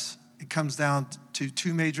success, it comes down to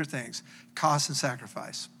two major things. Cost and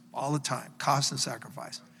sacrifice, all the time, cost and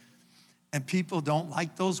sacrifice. And people don't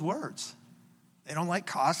like those words. They don't like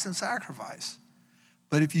cost and sacrifice.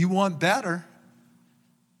 But if you want better,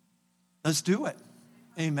 let's do it.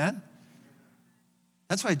 Amen.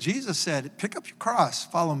 That's why Jesus said, pick up your cross,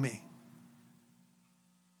 follow me.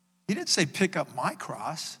 He didn't say pick up my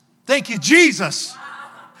cross. Thank you, Jesus.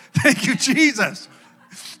 Thank you, Jesus.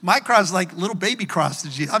 My cross is like little baby cross to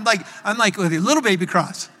Jesus. I'm like with a little baby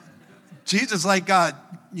cross. Jesus like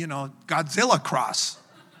Godzilla cross.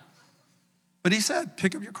 But he said,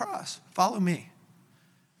 pick up your cross, follow me.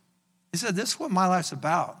 He said, this is what my life's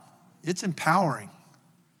about. It's empowering.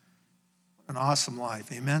 An awesome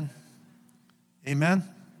life, amen? Amen?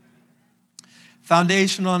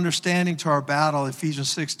 Foundational understanding to our battle,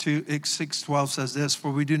 Ephesians 6:12 says this,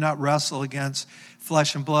 for we do not wrestle against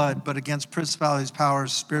flesh and blood, but against principalities,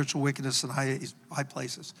 powers, spiritual wickedness in high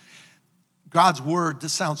places. God's word,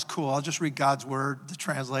 this sounds cool. I'll just read God's word, the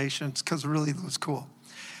translations, because really it was cool.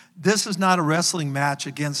 This is not a wrestling match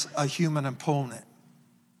against a human opponent.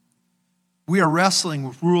 We are wrestling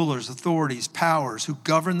with rulers, authorities, powers who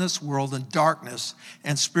govern this world in darkness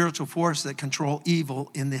and spiritual forces that control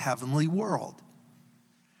evil in the heavenly world.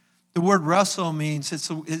 The word wrestle means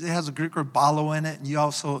it has a Greek word balo in it, and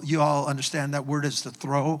you all understand that word is to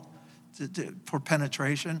throw, for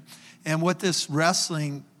penetration. And what this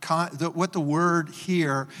wrestling, what the word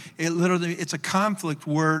here, it's a conflict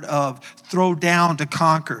word of throw down to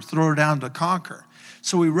conquer, throw down to conquer.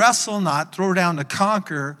 So we wrestle not, throw down to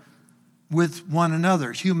conquer with one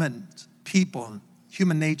another, human people,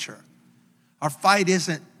 human nature. Our fight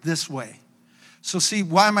isn't this way. So see,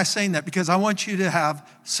 why am I saying that? Because I want you to have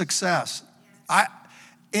success.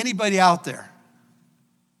 Anybody out there,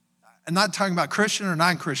 I'm not talking about Christian or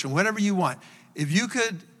non-Christian, whatever you want. If you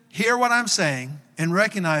could hear what I'm saying and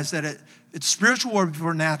recognize that it's spiritual war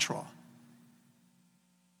before natural,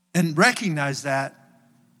 and recognize that,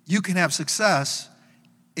 you can have success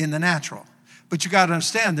in the natural. But you got to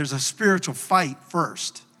understand there's a spiritual fight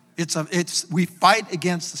first. We fight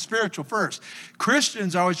against the spiritual first.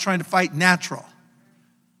 Christians are always trying to fight natural,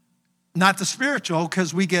 not the spiritual,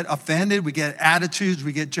 because we get offended, we get attitudes,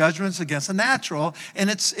 we get judgments against the natural, and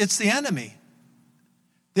it's the enemy.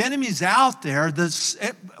 The enemy's out there.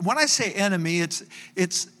 When I say enemy,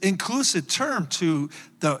 it's inclusive term to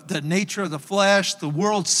the nature of the flesh, the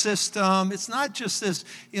world system. It's not just this,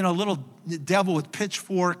 little devil with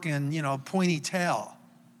pitchfork and, pointy tail.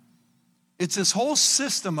 It's this whole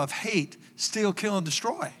system of hate, steal, kill, and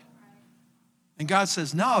destroy. And God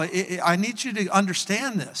says, no, I need you to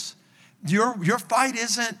understand this. Your fight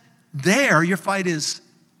isn't there. Your fight is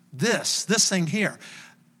this thing here.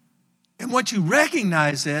 And once you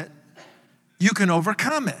recognize it, you can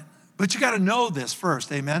overcome it. But you got to know this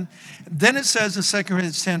first, amen? Then it says in 2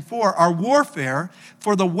 Corinthians 10:4, our warfare,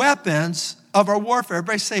 for the weapons of our warfare.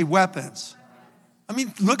 Everybody say weapons. I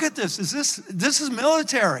mean, look at this. This is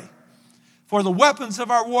military. For the weapons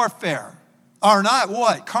of our warfare are not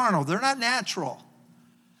what? Carnal. They're not natural.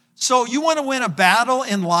 So you want to win a battle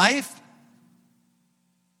in life?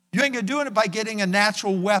 You ain't going to do it by getting a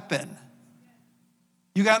natural weapon.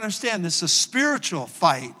 You got to understand, this is a spiritual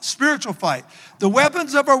fight. The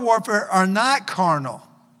weapons of our warfare are not carnal.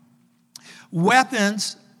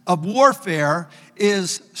 Weapons of warfare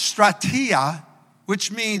is strategia,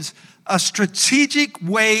 which means a strategic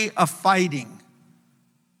way of fighting.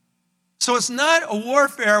 So it's not a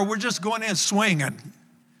warfare we're just going in swinging.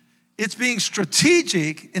 It's being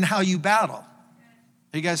strategic in how you battle.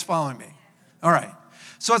 Are you guys following me? All right.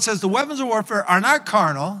 So it says the weapons of warfare are not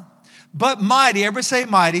carnal, but mighty. Everybody say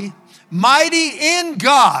mighty. Mighty in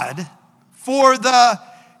God for the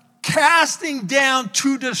casting down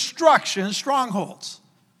to destruction strongholds.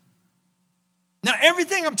 Now,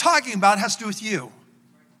 everything I'm talking about has to do with you.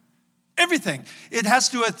 Everything. It has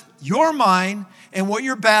to do with your mind and what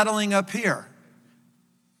you're battling up here.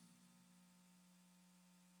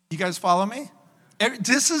 You guys follow me?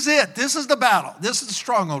 This is it. This is the battle. This is the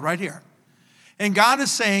stronghold right here. And God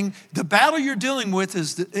is saying, the battle you're dealing with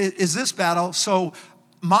is this battle. So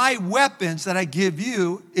my weapons that I give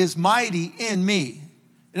you is mighty in me.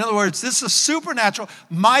 In other words, this is supernatural.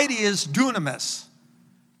 Mighty is dunamis.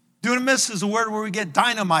 Dunamis is a word where we get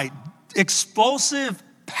dynamite, explosive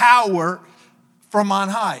power from on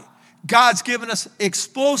high. God's given us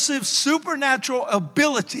explosive, supernatural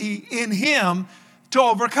ability in him to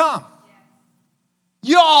overcome.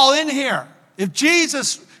 Y'all in here, if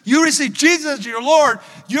you receive Jesus as your Lord,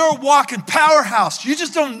 you're a walking powerhouse. You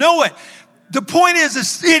just don't know it. The point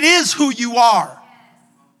is it is who you are.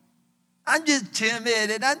 I'm just timid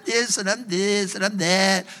and I'm this and I'm this and I'm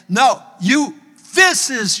that. No, this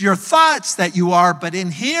is your thoughts that you are, but in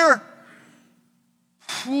here,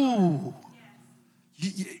 you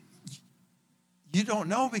don't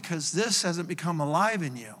know because this hasn't become alive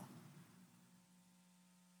in you.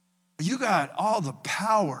 You got all the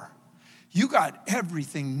power. You got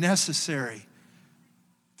everything necessary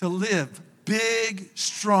to live big,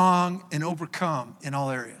 strong, and overcome in all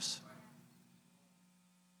areas.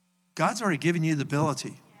 God's already given you the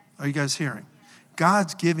ability. Are you guys hearing?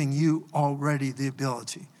 God's giving you already the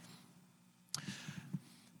ability.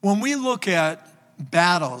 When we look at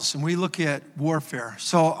battles and we look at warfare,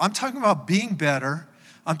 so I'm talking about being better.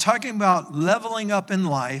 I'm talking about leveling up in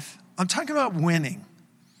life. I'm talking about winning.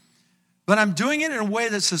 But I'm doing it in a way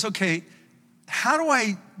that says, okay, how do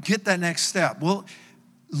I get that next step? Well,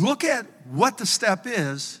 look at what the step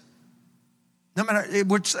is. No matter,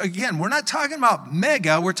 which again, we're not talking about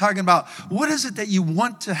mega. We're talking about what is it that you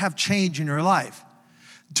want to have change in your life.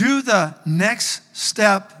 Do the next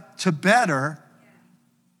step to better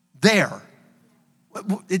there.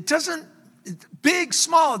 It doesn't, big,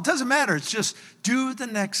 small, it doesn't matter. It's just do the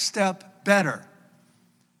next step better.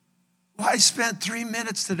 Well, I spent 3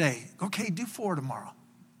 minutes today. Okay, do 4 tomorrow.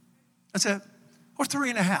 That's it. Or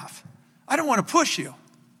 3.5. I don't want to push you.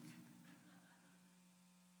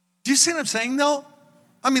 Do you see what I'm saying, though?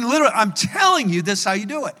 I mean, literally, I'm telling you this is how you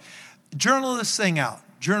do it. Journal this thing out.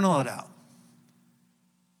 Journal it out.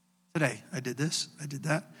 Today, I did this. I did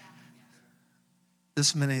that.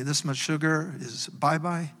 This much sugar is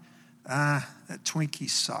bye-bye. That Twinkie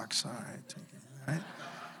sucks. All right.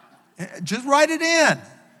 Just write it in.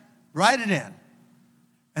 Write it in.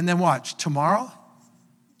 And then watch. Tomorrow,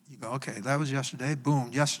 you go, okay, that was yesterday.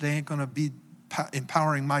 Boom. Yesterday ain't going to be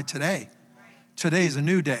empowering my today. Today is a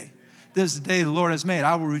new day. This is the day the Lord has made.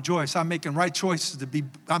 I will rejoice. I'm making right choices to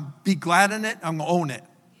be glad in it. I'm going to own it.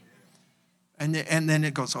 And then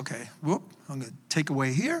it goes, okay, whoop, I'm going to take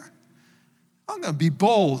away here. I'm going to be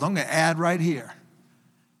bold. I'm going to add right here.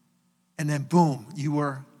 And then boom, you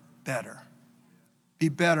were better. Be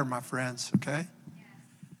better, my friends, okay?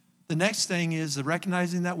 The next thing is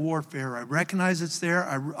recognizing that warfare. I recognize it's there.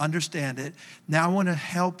 I understand it. Now I want to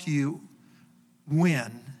help you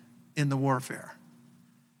win in the warfare.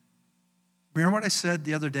 Remember what I said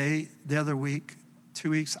the other day, the other week,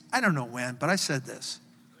 2 weeks? I don't know when, but I said this.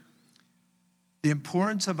 The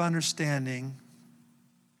importance of understanding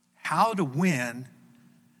how to win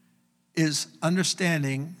is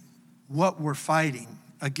understanding what we're fighting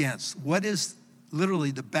against. What is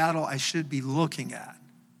literally the battle I should be looking at?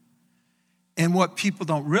 And what people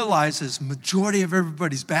don't realize is majority of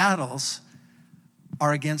everybody's battles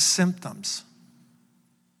are against symptoms,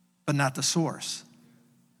 but not the source.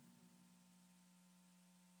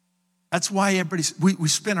 That's why we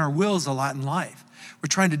spin our wheels a lot in life. We're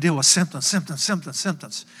trying to deal with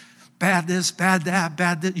symptoms. Bad this, bad that,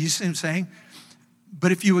 bad this. You see what I'm saying?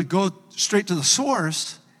 But if you would go straight to the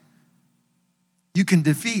source, you can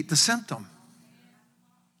defeat the symptom.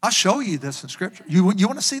 I'll show you this in Scripture. You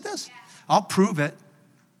want to see this? I'll prove it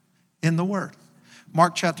in the Word.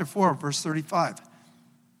 Mark chapter 4, verse 35.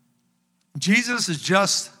 Jesus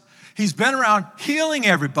he's been around healing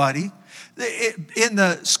everybody. In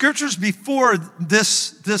the Scriptures before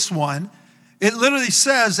this one, it literally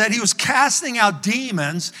says that he was casting out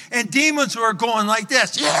demons, and demons were going like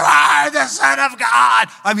this, "You are the Son of God."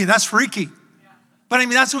 I mean, that's freaky. But I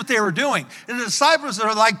mean, that's what they were doing. And the disciples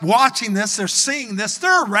are like watching this, they're seeing this,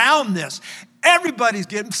 they're around this. Everybody's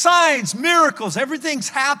getting signs, miracles, everything's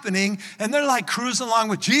happening, and they're like cruising along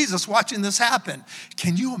with Jesus watching this happen.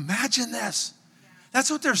 Can you imagine this?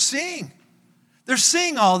 That's what they're seeing. They're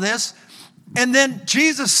seeing all this, and then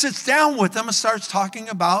Jesus sits down with them and starts talking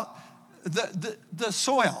about the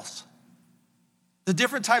soils, the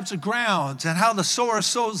different types of grounds, and how the sower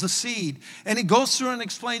sows the seed. And he goes through and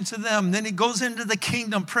explains to them. Then he goes into the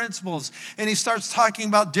kingdom principles, and he starts talking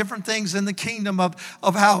about different things in the kingdom of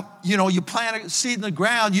how, you plant a seed in the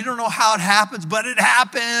ground. You don't know how it happens, but it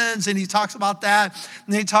happens. And he talks about that.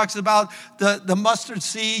 And then he talks about the mustard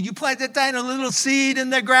seed. You plant that tiny little seed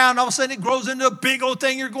in the ground. All of a sudden it grows into a big old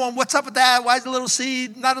thing. You're going, what's up with that? Why is a little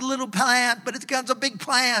seed not a little plant, but it becomes a big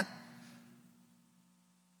plant?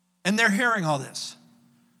 And they're hearing all this.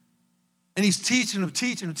 And he's teaching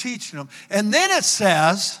them. And then it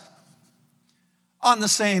says, on the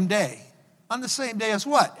same day. On the same day as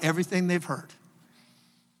what? Everything they've heard.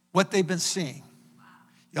 What they've been seeing.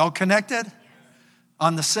 Y'all connected? Yes.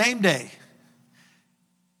 On the same day,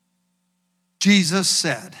 Jesus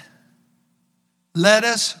said, let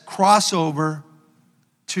us cross over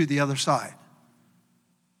to the other side.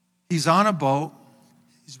 He's on a boat.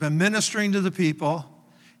 He's been ministering to the people.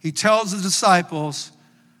 He tells the disciples,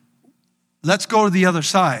 let's go to the other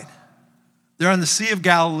side. They're on the Sea of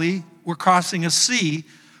Galilee. We're crossing a sea.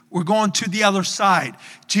 We're going to the other side.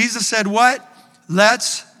 Jesus said what?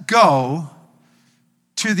 Let's go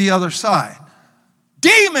to the other side.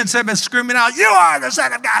 Demons have been screaming out, you are the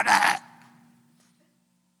Son of God.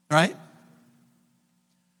 Right?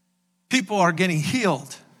 People are getting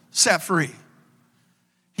healed, set free.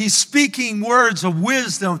 He's speaking words of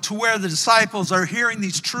wisdom to where the disciples are hearing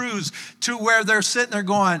these truths, to where they're sitting there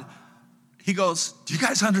going, he goes, do you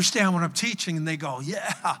guys understand what I'm teaching? And they go,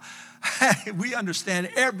 yeah, we understand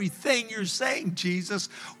everything you're saying, Jesus.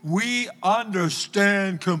 We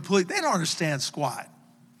understand completely. They don't understand squat.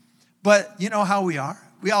 But you know how we are.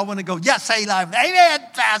 We all want to go, yes, say live, amen,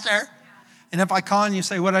 Pastor. And if I call and you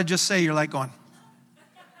say, what did I just say? You're like going,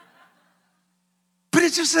 but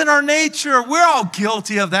it's just in our nature. We're all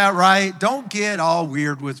guilty of that, right? Don't get all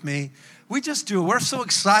weird with me. We just do. We're so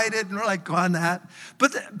excited and we're like on that.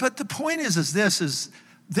 But the point is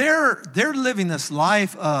they're living this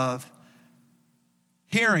life of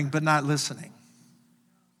hearing but not listening.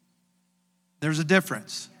 There's a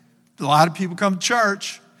difference. A lot of people come to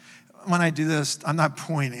church. When I do this, I'm not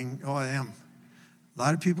pointing. Oh, I am. A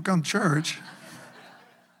lot of people come to church.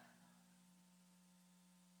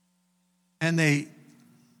 And they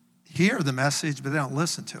hear the message, but they don't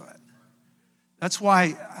listen to it. That's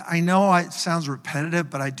why I know it sounds repetitive,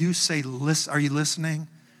 but I do say, are you listening?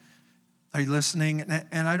 Are you listening?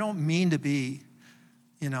 And I don't mean to be,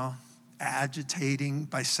 agitating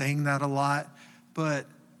by saying that a lot, but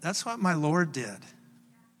that's what my Lord did.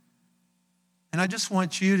 And I just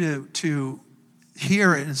want you to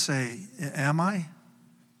hear it and say, am I?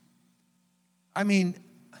 I mean,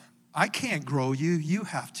 I can't grow you. You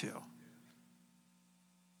have to.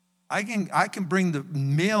 I can bring the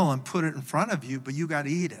meal and put it in front of you, but you got to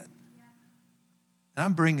eat it. And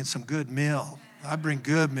I'm bringing some good meal. I bring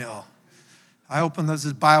good meal. I open this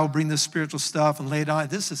Bible, bring this spiritual stuff and lay it on.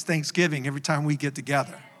 This is Thanksgiving every time we get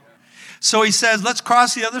together. So he says, let's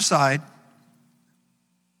cross the other side.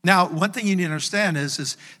 Now, one thing you need to understand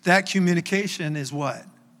is that communication is what?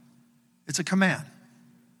 It's a command.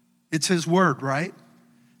 It's his word, right?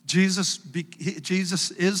 Jesus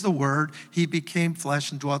is the word. He became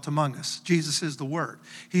flesh and dwelt among us. Jesus is the word.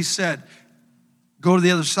 He said, go to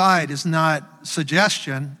the other side is not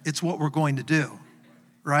suggestion. It's what we're going to do,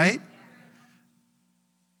 right?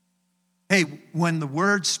 Hey, when the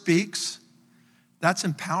word speaks, that's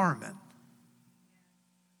empowerment.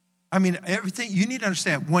 I mean, everything, you need to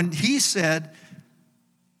understand, when he said,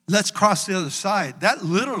 let's cross the other side, that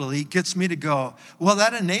literally gets me to go, well,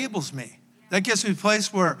 that enables me. That gets me to a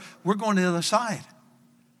place where we're going to the other side.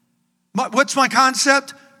 What's my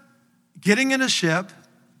concept? Getting in a ship.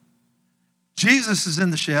 Jesus is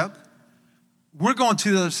in the ship. We're going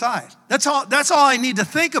to the other side. That's all I need to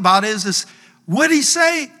think about is what did he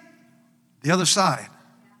say? The other side.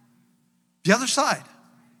 The other side.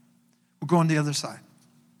 We're going to the other side.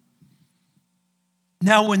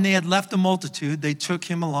 Now, when they had left the multitude, they took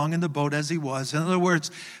him along in the boat as he was. In other words,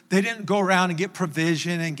 they didn't go around and get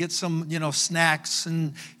provision and get some, snacks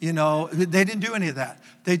and, they didn't do any of that.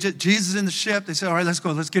 Jesus in the ship, they said, all right, let's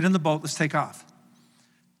go. Let's get in the boat. Let's take off.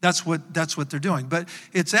 That's what they're doing. But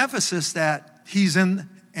it's emphasis that he's in,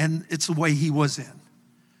 and it's the way he was in.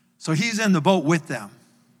 So he's in the boat with them,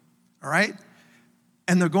 all right?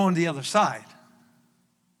 And they're going to the other side.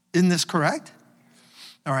 Isn't this correct?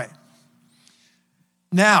 All right.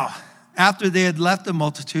 Now, after they had left the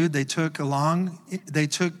multitude, they took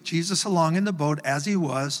Jesus along in the boat as he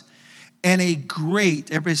was, and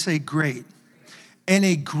everybody say great, and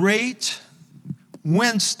a great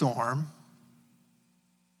windstorm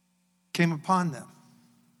came upon them.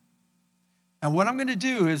 And what I'm going to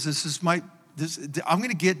do is I'm going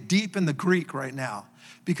to get deep in the Greek right now,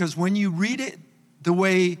 because when you read it the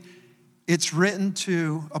way it's written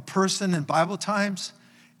to a person in Bible times,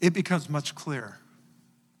 it becomes much clearer.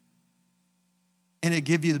 And it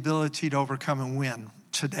gives you the ability to overcome and win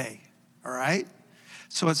today, all right?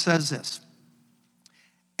 So it says this.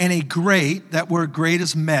 And a great, that word great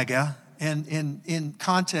is mega, and in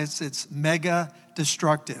context, it's mega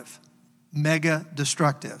destructive. Mega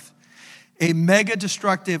destructive. A mega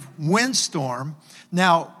destructive windstorm.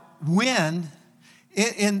 Now, wind,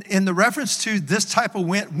 in the reference to this type of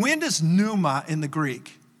wind is pneuma in the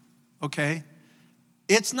Greek, okay?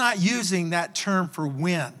 It's not using that term for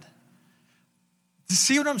wind.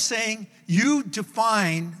 See what I'm saying? You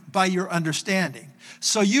define by your understanding.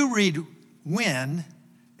 So you read wind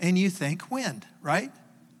and you think wind, right?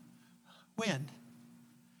 Wind.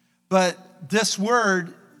 But this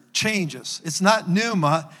word changes. It's not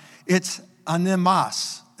pneuma, it's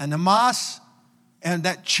anemas. Anemas, and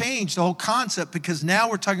that changed the whole concept, because now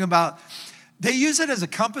we're talking about, they use it as a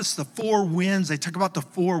compass, the four winds. They talk about the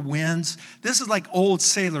four winds. This is like old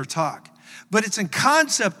sailor talk. But it's in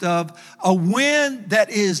concept of a wind that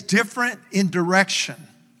is different in direction,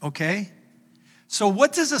 okay? So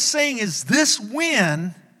what this is saying is this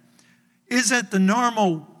wind isn't the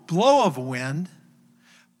normal blow of a wind,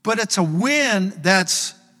 but it's a wind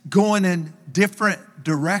that's going in different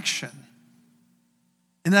direction.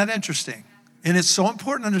 Isn't that interesting? And it's so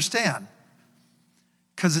important to understand,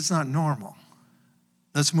 because it's not normal.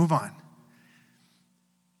 Let's move on.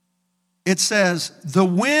 It says, the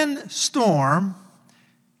windstorm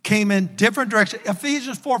came in different directions.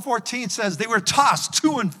 Ephesians 4:14 says they were tossed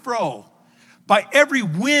to and fro by every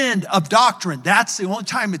wind of doctrine. That's the only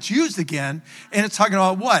time it's used again. And it's talking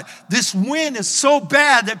about what? This wind is so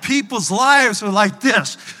bad that people's lives are like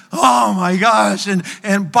this. Oh my gosh.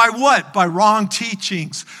 And by what? By wrong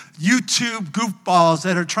teachings. YouTube goofballs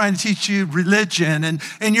that are trying to teach you religion,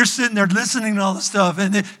 and you're sitting there listening to all this stuff,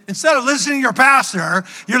 and instead of listening to your pastor,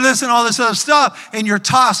 you're listening to all this other stuff, and you're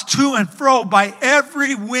tossed to and fro by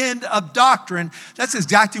every wind of doctrine. That's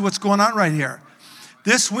exactly what's going on right here.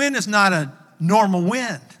 This wind is not a normal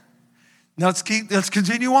wind. Now let's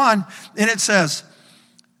continue on, and it says,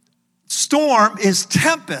 storm is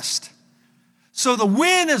tempest. So the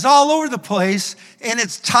wind is all over the place, and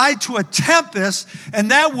it's tied to a tempest, and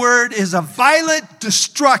that word is a violent,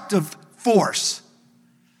 destructive force.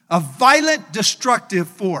 A violent, destructive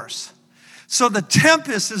force. So the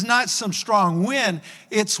tempest is not some strong wind.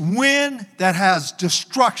 It's wind that has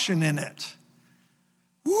destruction in it.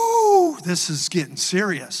 Woo, this is getting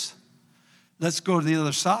serious. Let's go to the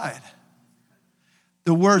other side.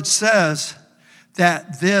 The word says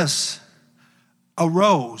that this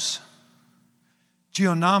arose.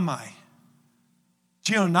 Geonami.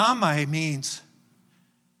 Geonami means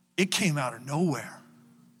it came out of nowhere.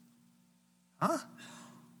 Huh?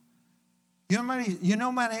 You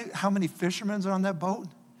know how many fishermen are on that boat?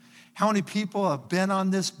 How many people have been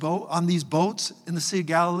on this boat, on these boats in the Sea of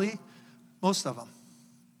Galilee? Most of them.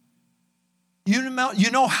 You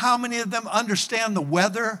know how many of them understand the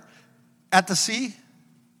weather at the sea?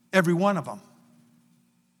 Every one of them.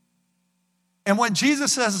 And when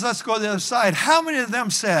Jesus says, let's go to the other side, how many of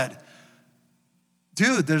them said,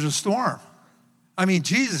 dude, there's a storm? I mean,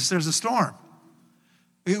 Jesus, there's a storm.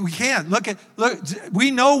 We can't. Look,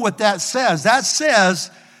 we know what that says. That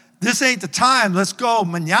says, this ain't the time, let's go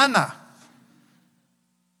mañana.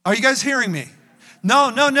 Are you guys hearing me?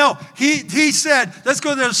 No. He said, let's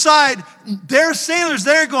go to the other side. There's sailors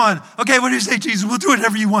there going, okay, what do you say, Jesus? We'll do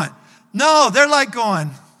whatever you want. No, they're like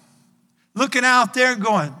going, looking out there and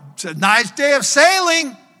going, it's a nice day of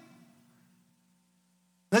sailing.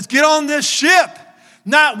 Let's get on this ship.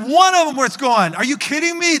 Not one of them was going, are you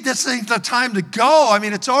kidding me? This ain't the time to go. I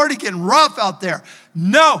mean, it's already getting rough out there.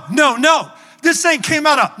 No. This thing came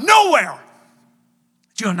out of nowhere.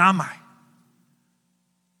 Geonami.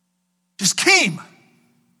 Just came.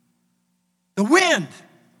 The wind.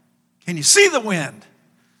 Can you see the wind?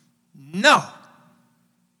 No.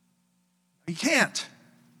 You can't.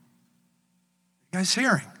 You guys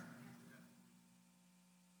hearing?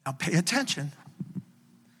 Now pay attention.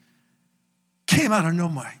 Came out of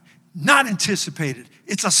nowhere. Not anticipated.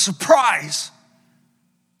 It's a surprise.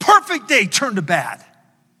 Perfect day turned to bad.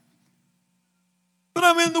 But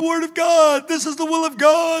I'm in the Word of God. This is the will of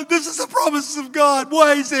God. This is the promises of God.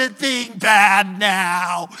 Why is it being bad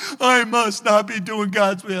now? I must not be doing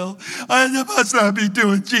God's will. I must not be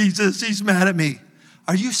doing Jesus. He's mad at me.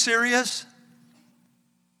 Are you serious?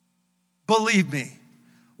 Believe me,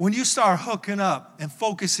 when you start hooking up and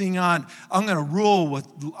focusing on, I'm going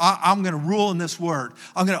to rule in this word.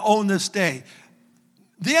 I'm going to own this day.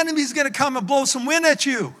 The enemy's going to come and blow some wind at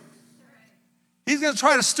you. He's going to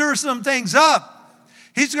try to stir some things up.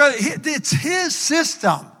 It's his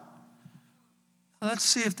system. Let's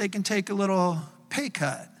see if they can take a little pay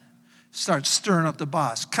cut. Start stirring up the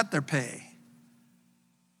boss. Cut their pay.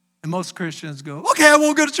 And most Christians go, okay, I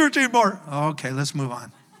won't go to church anymore. Okay, let's move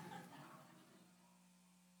on.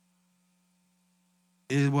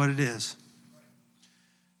 It is what it is.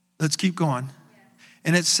 Let's keep going.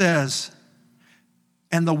 And it says,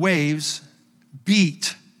 and the waves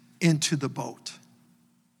beat into the boat.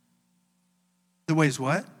 The waves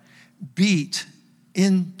what? Beat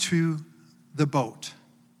into the boat.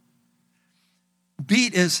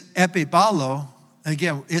 Beat is epibalo.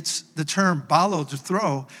 Again, it's the term balo, to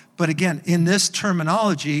throw. But again, in this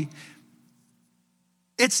terminology,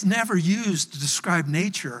 it's never used to describe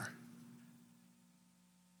nature.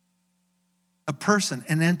 A person,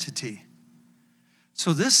 an entity.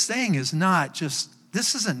 So this thing is not just,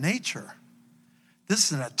 this isn't nature.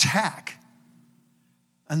 This is an attack.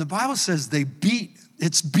 And the Bible says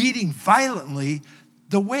it's beating violently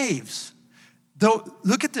the waves. Though,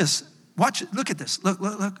 look at this. Watch it. Look at this.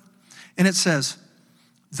 Look. And it says,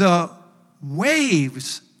 the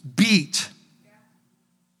waves beat.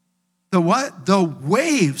 The what? The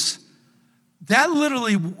waves. That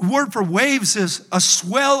literally word for waves is a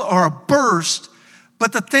swell or a burst,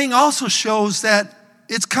 but the thing also shows that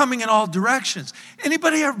it's coming in all directions.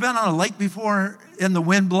 Anybody ever been on a lake before and the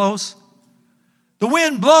wind blows? The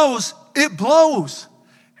wind blows, it blows.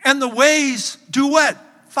 And the waves do what?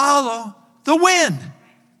 Follow the wind.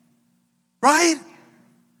 Right?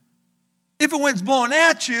 If the wind's blowing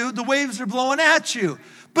at you, the waves are blowing at you.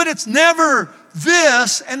 But it's never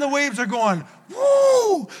this and the waves are going,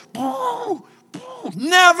 woo, woo.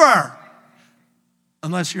 Never.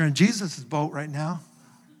 Unless you're in Jesus' boat right now.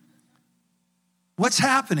 What's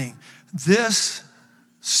happening? This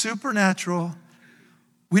supernatural,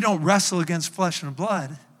 we don't wrestle against flesh and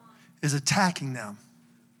blood, is attacking them.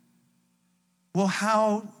 Well,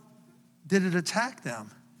 how did it attack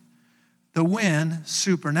them? The wind,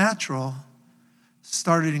 supernatural,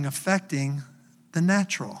 started affecting the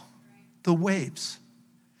natural, the waves.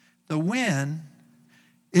 The wind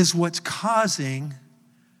is what's causing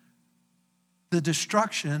the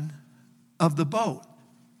destruction of the boat.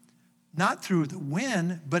 Not through the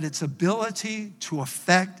wind, but its ability to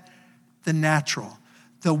affect the natural.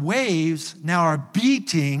 The waves now are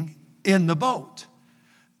beating in the boat.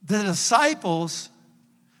 The disciples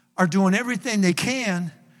are doing everything they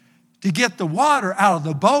can to get the water out of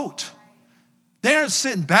the boat. They're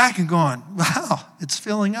sitting back and going, wow, it's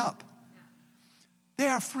filling up. They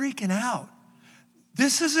are freaking out.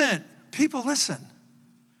 This isn't, people listen,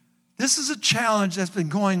 this is a challenge that's been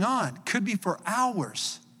going on. Could be for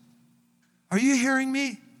hours. Are you hearing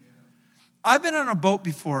me? I've been on a boat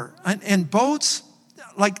before, and boats,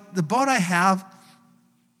 like the boat I have,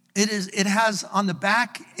 it has on the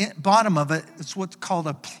bottom of it, it's what's called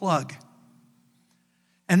a plug.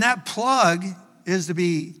 And that plug is to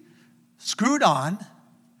be screwed on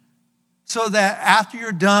so that after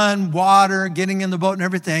you're done getting in the boat and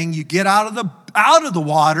everything, you get out of the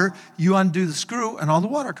water, you undo the screw, and all the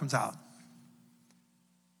water comes out.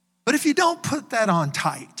 But if you don't put that on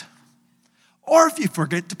tight, or if you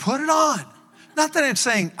forget to put it on, not that I'm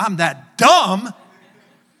saying I'm that dumb,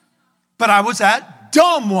 but I was that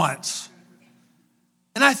dumb once.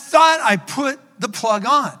 And I thought I put the plug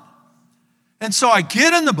on. And so I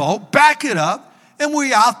get in the boat, back it up, and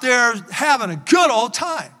we out there having a good old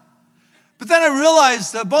time. But then I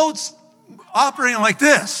realized the boat's operating like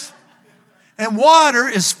this, and water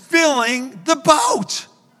is filling the boat.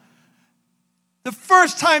 The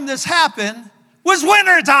first time this happened was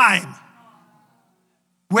winter time.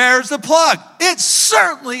 Where's the plug? It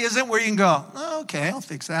certainly isn't where you can go, oh, okay, I'll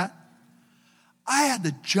fix that. I had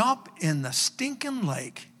to jump in the stinking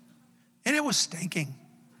lake, and it was stinking.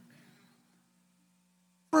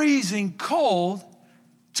 Freezing cold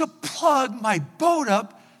to plug my boat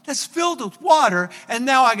up that's filled with water, and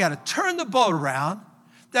now I got to turn the boat around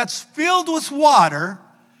that's filled with water,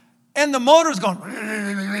 and the motor's going, and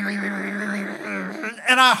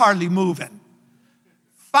I hardly moving.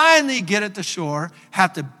 Finally get it to shore,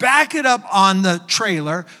 have to back it up on the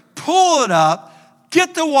trailer, pull it up,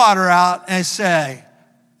 get the water out, and say,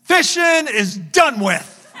 fishing is done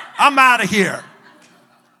with. I'm out of here.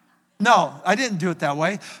 No, I didn't do it that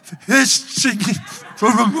way.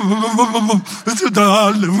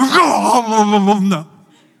 No.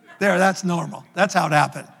 There, that's normal. That's how it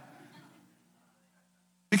happened.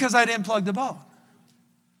 Because I didn't plug the boat.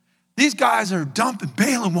 These guys are dumping,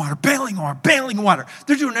 bailing water.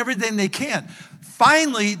 They're doing everything they can.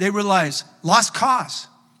 Finally, they realize, lost cause.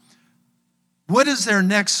 What is their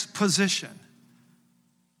next position?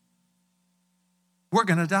 We're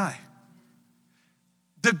going to die.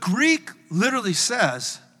 The Greek literally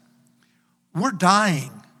says, we're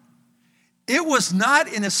dying. It was not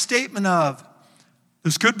in a statement of,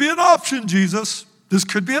 this could be an option, Jesus. This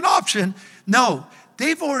could be an option. No,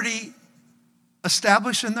 they've already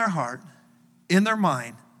established in their heart, in their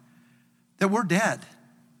mind, that we're dead.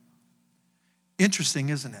 Interesting,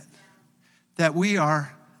 isn't it? That we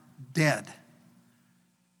are dead.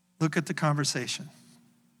 Look at the conversation.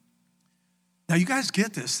 Now, you guys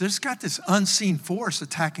get this. There's got this unseen force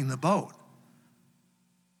attacking the boat.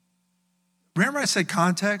 Remember I said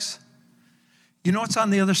context? You know what's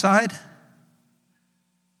on the other side?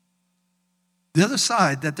 The other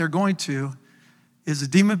side that they're going to is a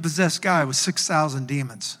demon-possessed guy with 6,000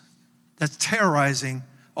 demons that's terrorizing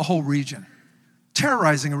a whole region.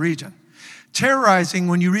 Terrorizing a region. Terrorizing,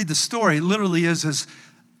 when you read the story, literally is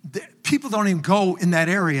people don't even go in that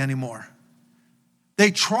area anymore.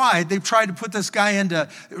 They've tried to put this guy into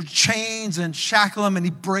chains and shackle him, and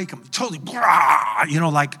he'd break him. Totally,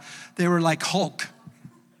 like they were like Hulk.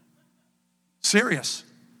 Serious.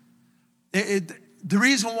 The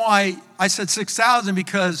reason why I said 6,000,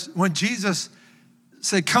 because when Jesus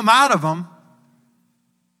said, come out of them,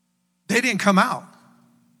 they didn't come out.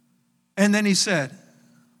 And then he said,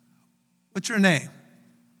 what's your name?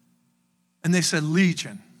 And they said,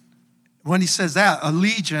 Legion. When he says that, a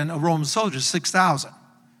legion of Roman soldiers, 6,000.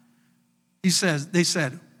 They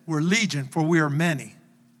said, we're legion, for we are many.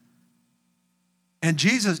 And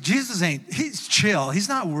Jesus he's chill. He's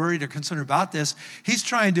not worried or concerned about this. He's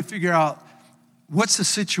trying to figure out, what's the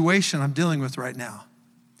situation I'm dealing with right now?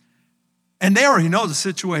 And they already know the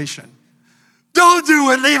situation. Don't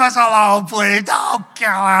do it. Leave us alone, please. Don't kill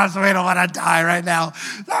us. We don't want to die right now.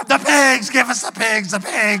 The pigs. Give us the pigs. The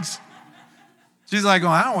pigs. She's like,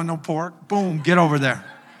 I don't want no pork. Boom, get over there.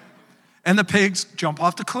 And the pigs jump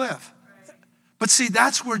off the cliff. But see,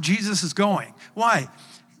 that's where Jesus is going. Why?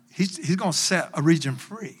 He's going to set a region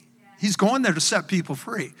free. He's going there to set people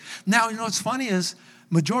free. Now, you know what's funny is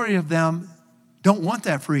majority of them don't want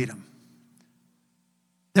that freedom.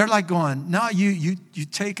 They're like going, no, you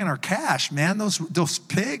taking our cash, man. Those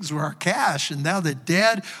pigs were our cash, and now they're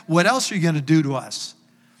dead. What else are you going to do to us?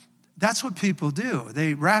 That's what people do.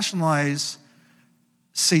 They rationalize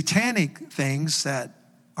satanic things that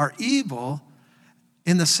are evil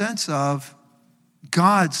in the sense of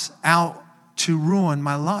God's out to ruin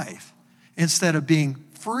my life. Instead of being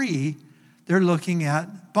free, they're looking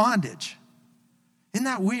at bondage. Isn't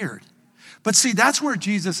that weird? But see, that's where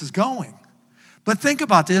Jesus is going. But think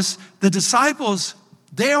about this. The disciples,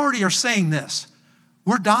 they already are saying this.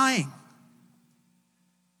 We're dying.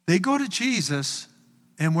 They go to Jesus,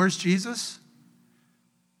 and where's Jesus?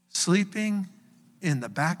 Sleeping in the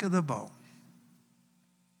back of the boat.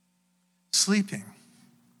 Sleeping.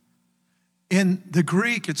 In the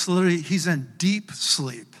Greek, it's literally, he's in deep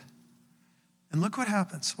sleep. And look what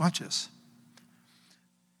happens. Watch this.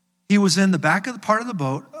 He was in the back of the part of the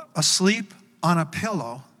boat, asleep on a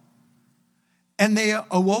pillow, and they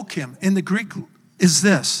awoke him. In the Greek is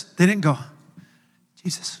this. They didn't go,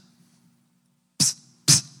 Jesus. Psst,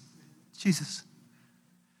 psst, Jesus.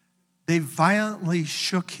 They violently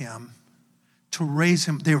shook him to raise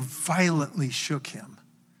him. They violently shook him.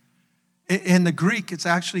 In the Greek, it's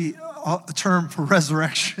actually a term for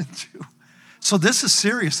resurrection too. So this is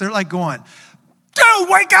serious. They're like going, dude,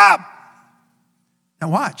 wake up. Now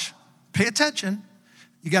watch, pay attention.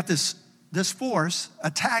 You got this force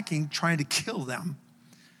attacking, trying to kill them.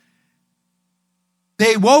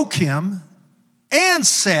 They woke him and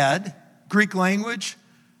said, Greek language,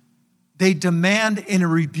 they demand in a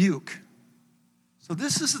rebuke. So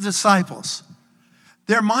this is the disciples.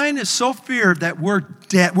 Their mind is so feared that we're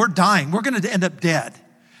dead, we're dying, we're going to end up dead.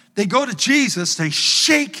 They go to Jesus, they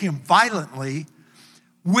shake him violently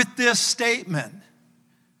with this statement.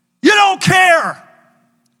 You don't care.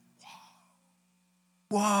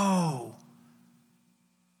 Whoa.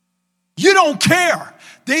 You don't care.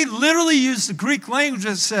 They literally use the Greek language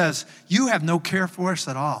that says, you have no care for us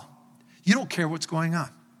at all. You don't care what's going on.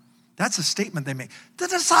 That's a statement they make. The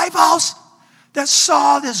disciples that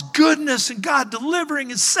saw this goodness and God delivering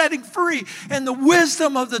and setting free and the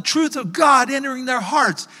wisdom of the truth of God entering their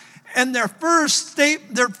hearts. And their first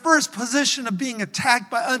position of being attacked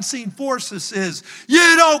by unseen forces is,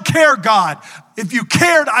 you don't care, God. If you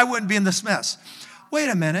cared, I wouldn't be in this mess. Wait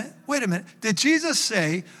a minute. Did Jesus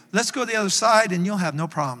say, let's go to the other side and you'll have no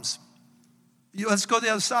problems? Let's go to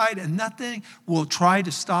the other side and nothing will try to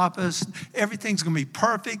stop us. Everything's going to be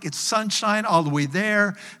perfect. It's sunshine all the way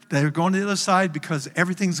there. They're going to the other side because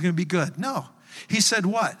everything's going to be good. No. He said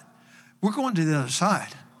what? We're going to the other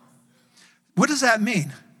side. What does that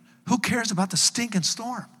mean? Who cares about the stinking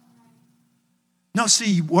storm? No,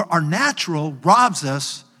 see, our natural robs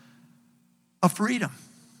us of freedom.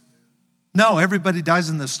 No, everybody dies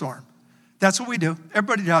in this storm. That's what we do.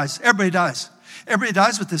 Everybody dies. Everybody dies. Everybody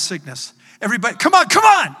dies with this sickness. Everybody, come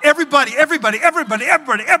on. Everybody.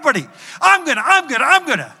 I'm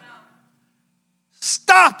gonna.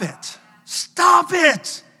 Stop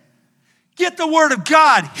it. Get the word of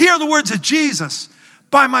God. Hear the words of Jesus.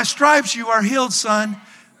 By my stripes you are healed, son.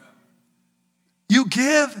 You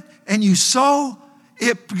give and you sow,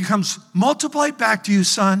 it becomes multiplied back to you,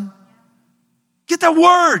 son. Get that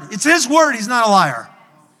word. It's his word. He's not a liar.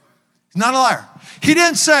 He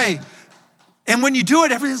didn't say, and when you do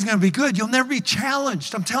it, everything's going to be good. You'll never be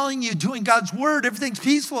challenged. I'm telling you, doing God's word, everything's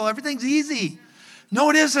peaceful. Everything's easy. No,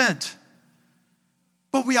 it isn't.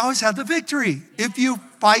 But we always have the victory if you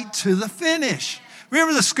fight to the finish.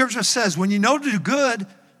 Remember the scripture says, when you know to do good,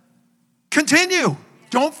 continue.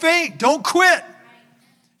 Don't faint. Don't quit.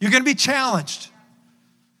 You're going to be challenged.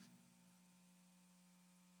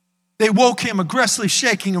 They woke him, aggressively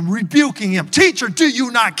shaking him, rebuking him. Teacher, do you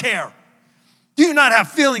not care? Do you not have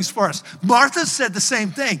feelings for us? Martha said the same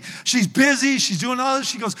thing. She's busy. She's doing all this.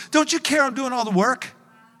 She goes, don't you care I'm doing all the work?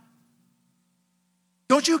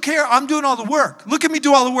 Don't you care? I'm doing all the work. Look at me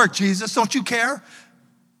do all the work, Jesus. Don't you care?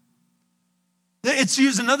 It's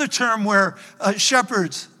used another term where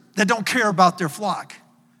shepherds that don't care about their flock.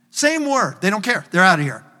 Same word. They don't care. They're out of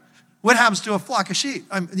here. What happens to a flock of sheep?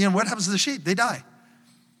 What happens to the sheep? They die.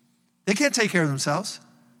 They can't take care of themselves.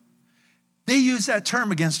 They use that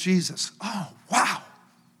term against Jesus. Oh, wow.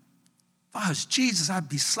 If I was Jesus, I'd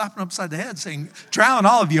be slapping upside the head saying, drown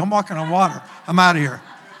all of you. I'm walking on water. I'm out of here.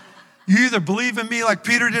 You either believe in me like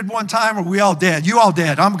Peter did one time or we all dead. You all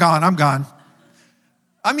dead. I'm gone.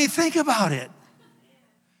 I mean, think about it.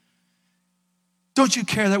 Don't you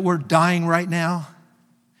care that we're dying right now?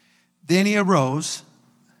 Then he arose.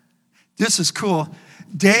 This is cool.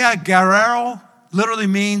 Dea Guerrero literally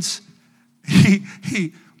means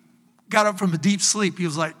he got up from a deep sleep. He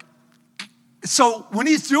was like, so when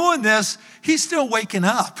he's doing this, he's still waking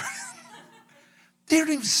up. They don't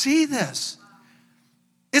even see this.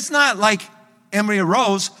 It's not like Emery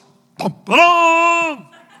arose.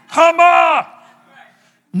 Hama!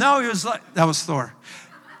 No, he was like, that was Thor.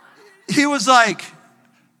 He was like,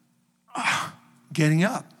 getting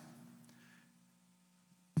up.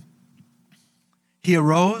 He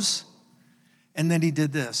arose, and then he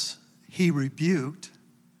did this. He rebuked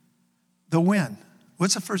the wind.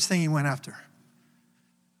 What's the first thing he went after?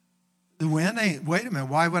 The wind? Wait a minute,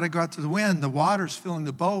 why would I go after the wind? The water's filling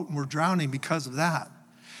the boat, and we're drowning because of that.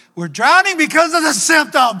 We're drowning because of the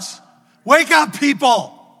symptoms. Wake up,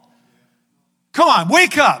 people. Come on,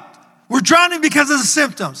 wake up. We're drowning because of the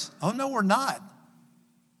symptoms. Oh, no, we're not.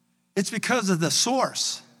 It's because of the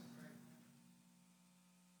source.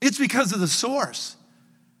 It's because of the source.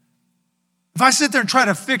 If I sit there and try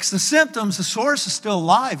to fix the symptoms, the source is still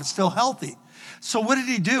alive. It's still healthy. So what did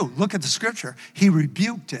he do? Look at the scripture. He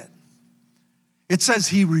rebuked it. It says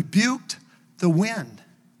he rebuked the wind.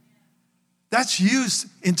 That's used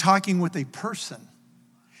in talking with a person.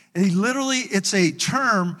 And it's a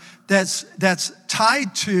term that's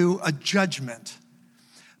tied to a judgment.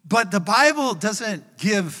 But the Bible doesn't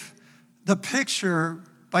give the picture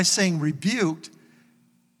by saying rebuked.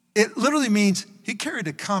 It literally means he carried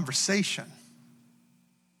a conversation.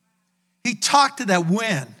 He talked to that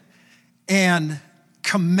wind and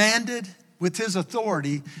commanded with his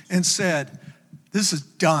authority and said, this is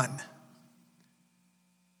done.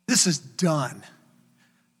 This is done.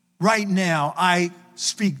 Right now, I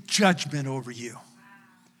speak judgment over you.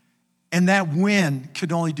 And that wind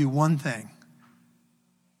could only do one thing.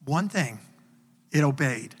 One thing. It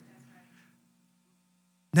obeyed.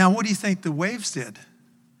 Now, what do you think the waves did?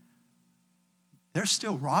 They're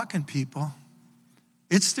still rocking, people.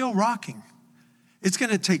 It's still rocking. It's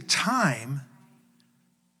going to take time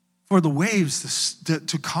for the waves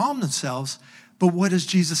to calm themselves. But what does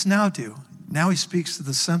Jesus now do? Now he speaks to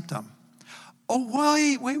the symptom.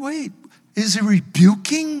 Oh, wait. Is he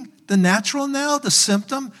rebuking the natural now, the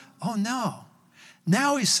symptom? Oh, no.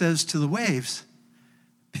 Now he says to the waves,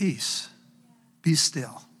 peace, be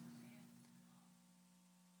still.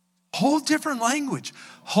 Whole different language,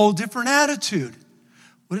 whole different attitude.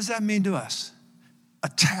 What does that mean to us?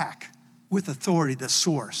 Attack with authority, the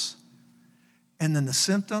source. And then the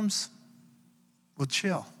symptoms will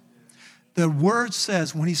chill. The word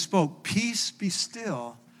says when he spoke, peace, be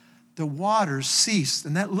still, the waters ceased.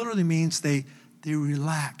 And that literally means they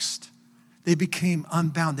relaxed. They became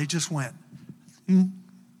unbound. They just went,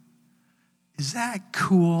 Is that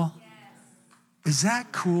cool? Yes. Is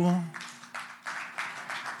that cool?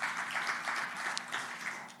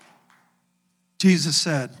 Jesus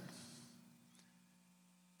said,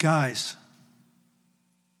 guys,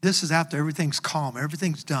 this is after everything's calm,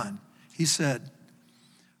 everything's done. He said,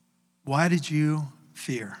 why did you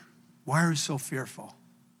fear? Why are you so fearful?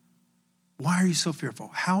 Why are you so fearful?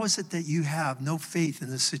 How is it that you have no faith in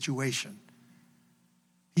this situation?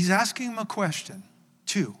 He's asking him a question.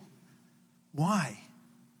 2, why?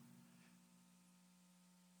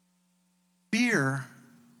 Fear,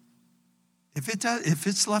 if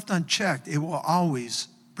it's left unchecked, it will always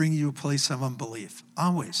bring you to a place of unbelief.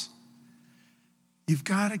 Always. You've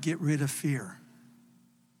got to get rid of fear.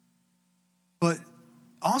 But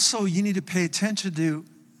also, you need to pay attention to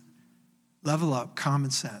level up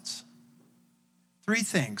common sense. 3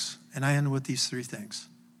 things, and I end with these 3 things.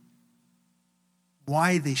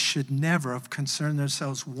 Why they should never have concerned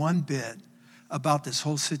themselves one bit about this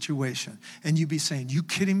whole situation. And you'd be saying, you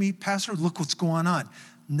kidding me, Pastor? Look what's going on.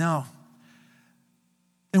 No.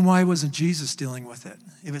 Then why wasn't Jesus dealing with it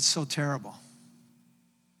if it's so terrible?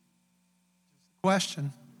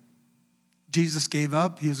 Question. Jesus gave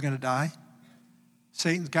up. He was going to die.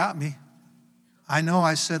 Satan's got me. I know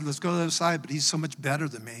I said, let's go to the other side, but he's so much better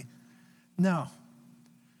than me. No.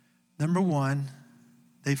 Number 1,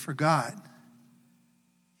 they forgot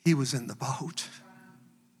he was in the boat.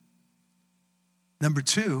 Number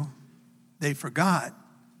 2, they forgot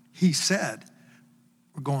he said,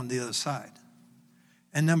 we're going to the other side.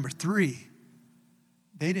 And number 3,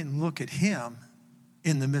 they didn't look at him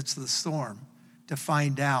in the midst of the storm to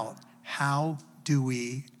find out how do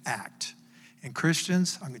we act. And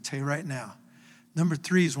Christians, I'm going to tell you right now, number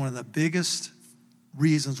 3 is one of the biggest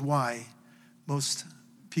reasons why most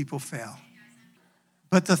people fail.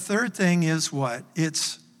 But the third thing is what?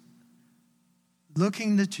 It's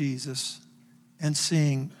looking to Jesus and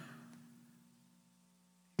seeing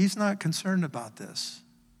He's not concerned about this.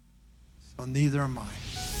 So neither am I.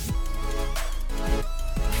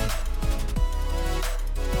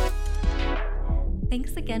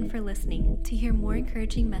 Thanks again for listening. To hear more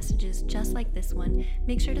encouraging messages just like this one,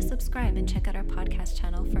 make sure to subscribe and check out our podcast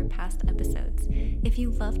channel for past episodes. If you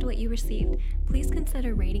loved what you received, please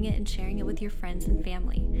consider rating it and sharing it with your friends and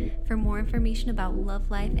family. For more information about Love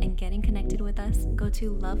Life and getting connected with us, go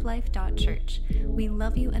to lovelife.church. We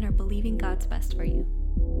love you and are believing God's best for you.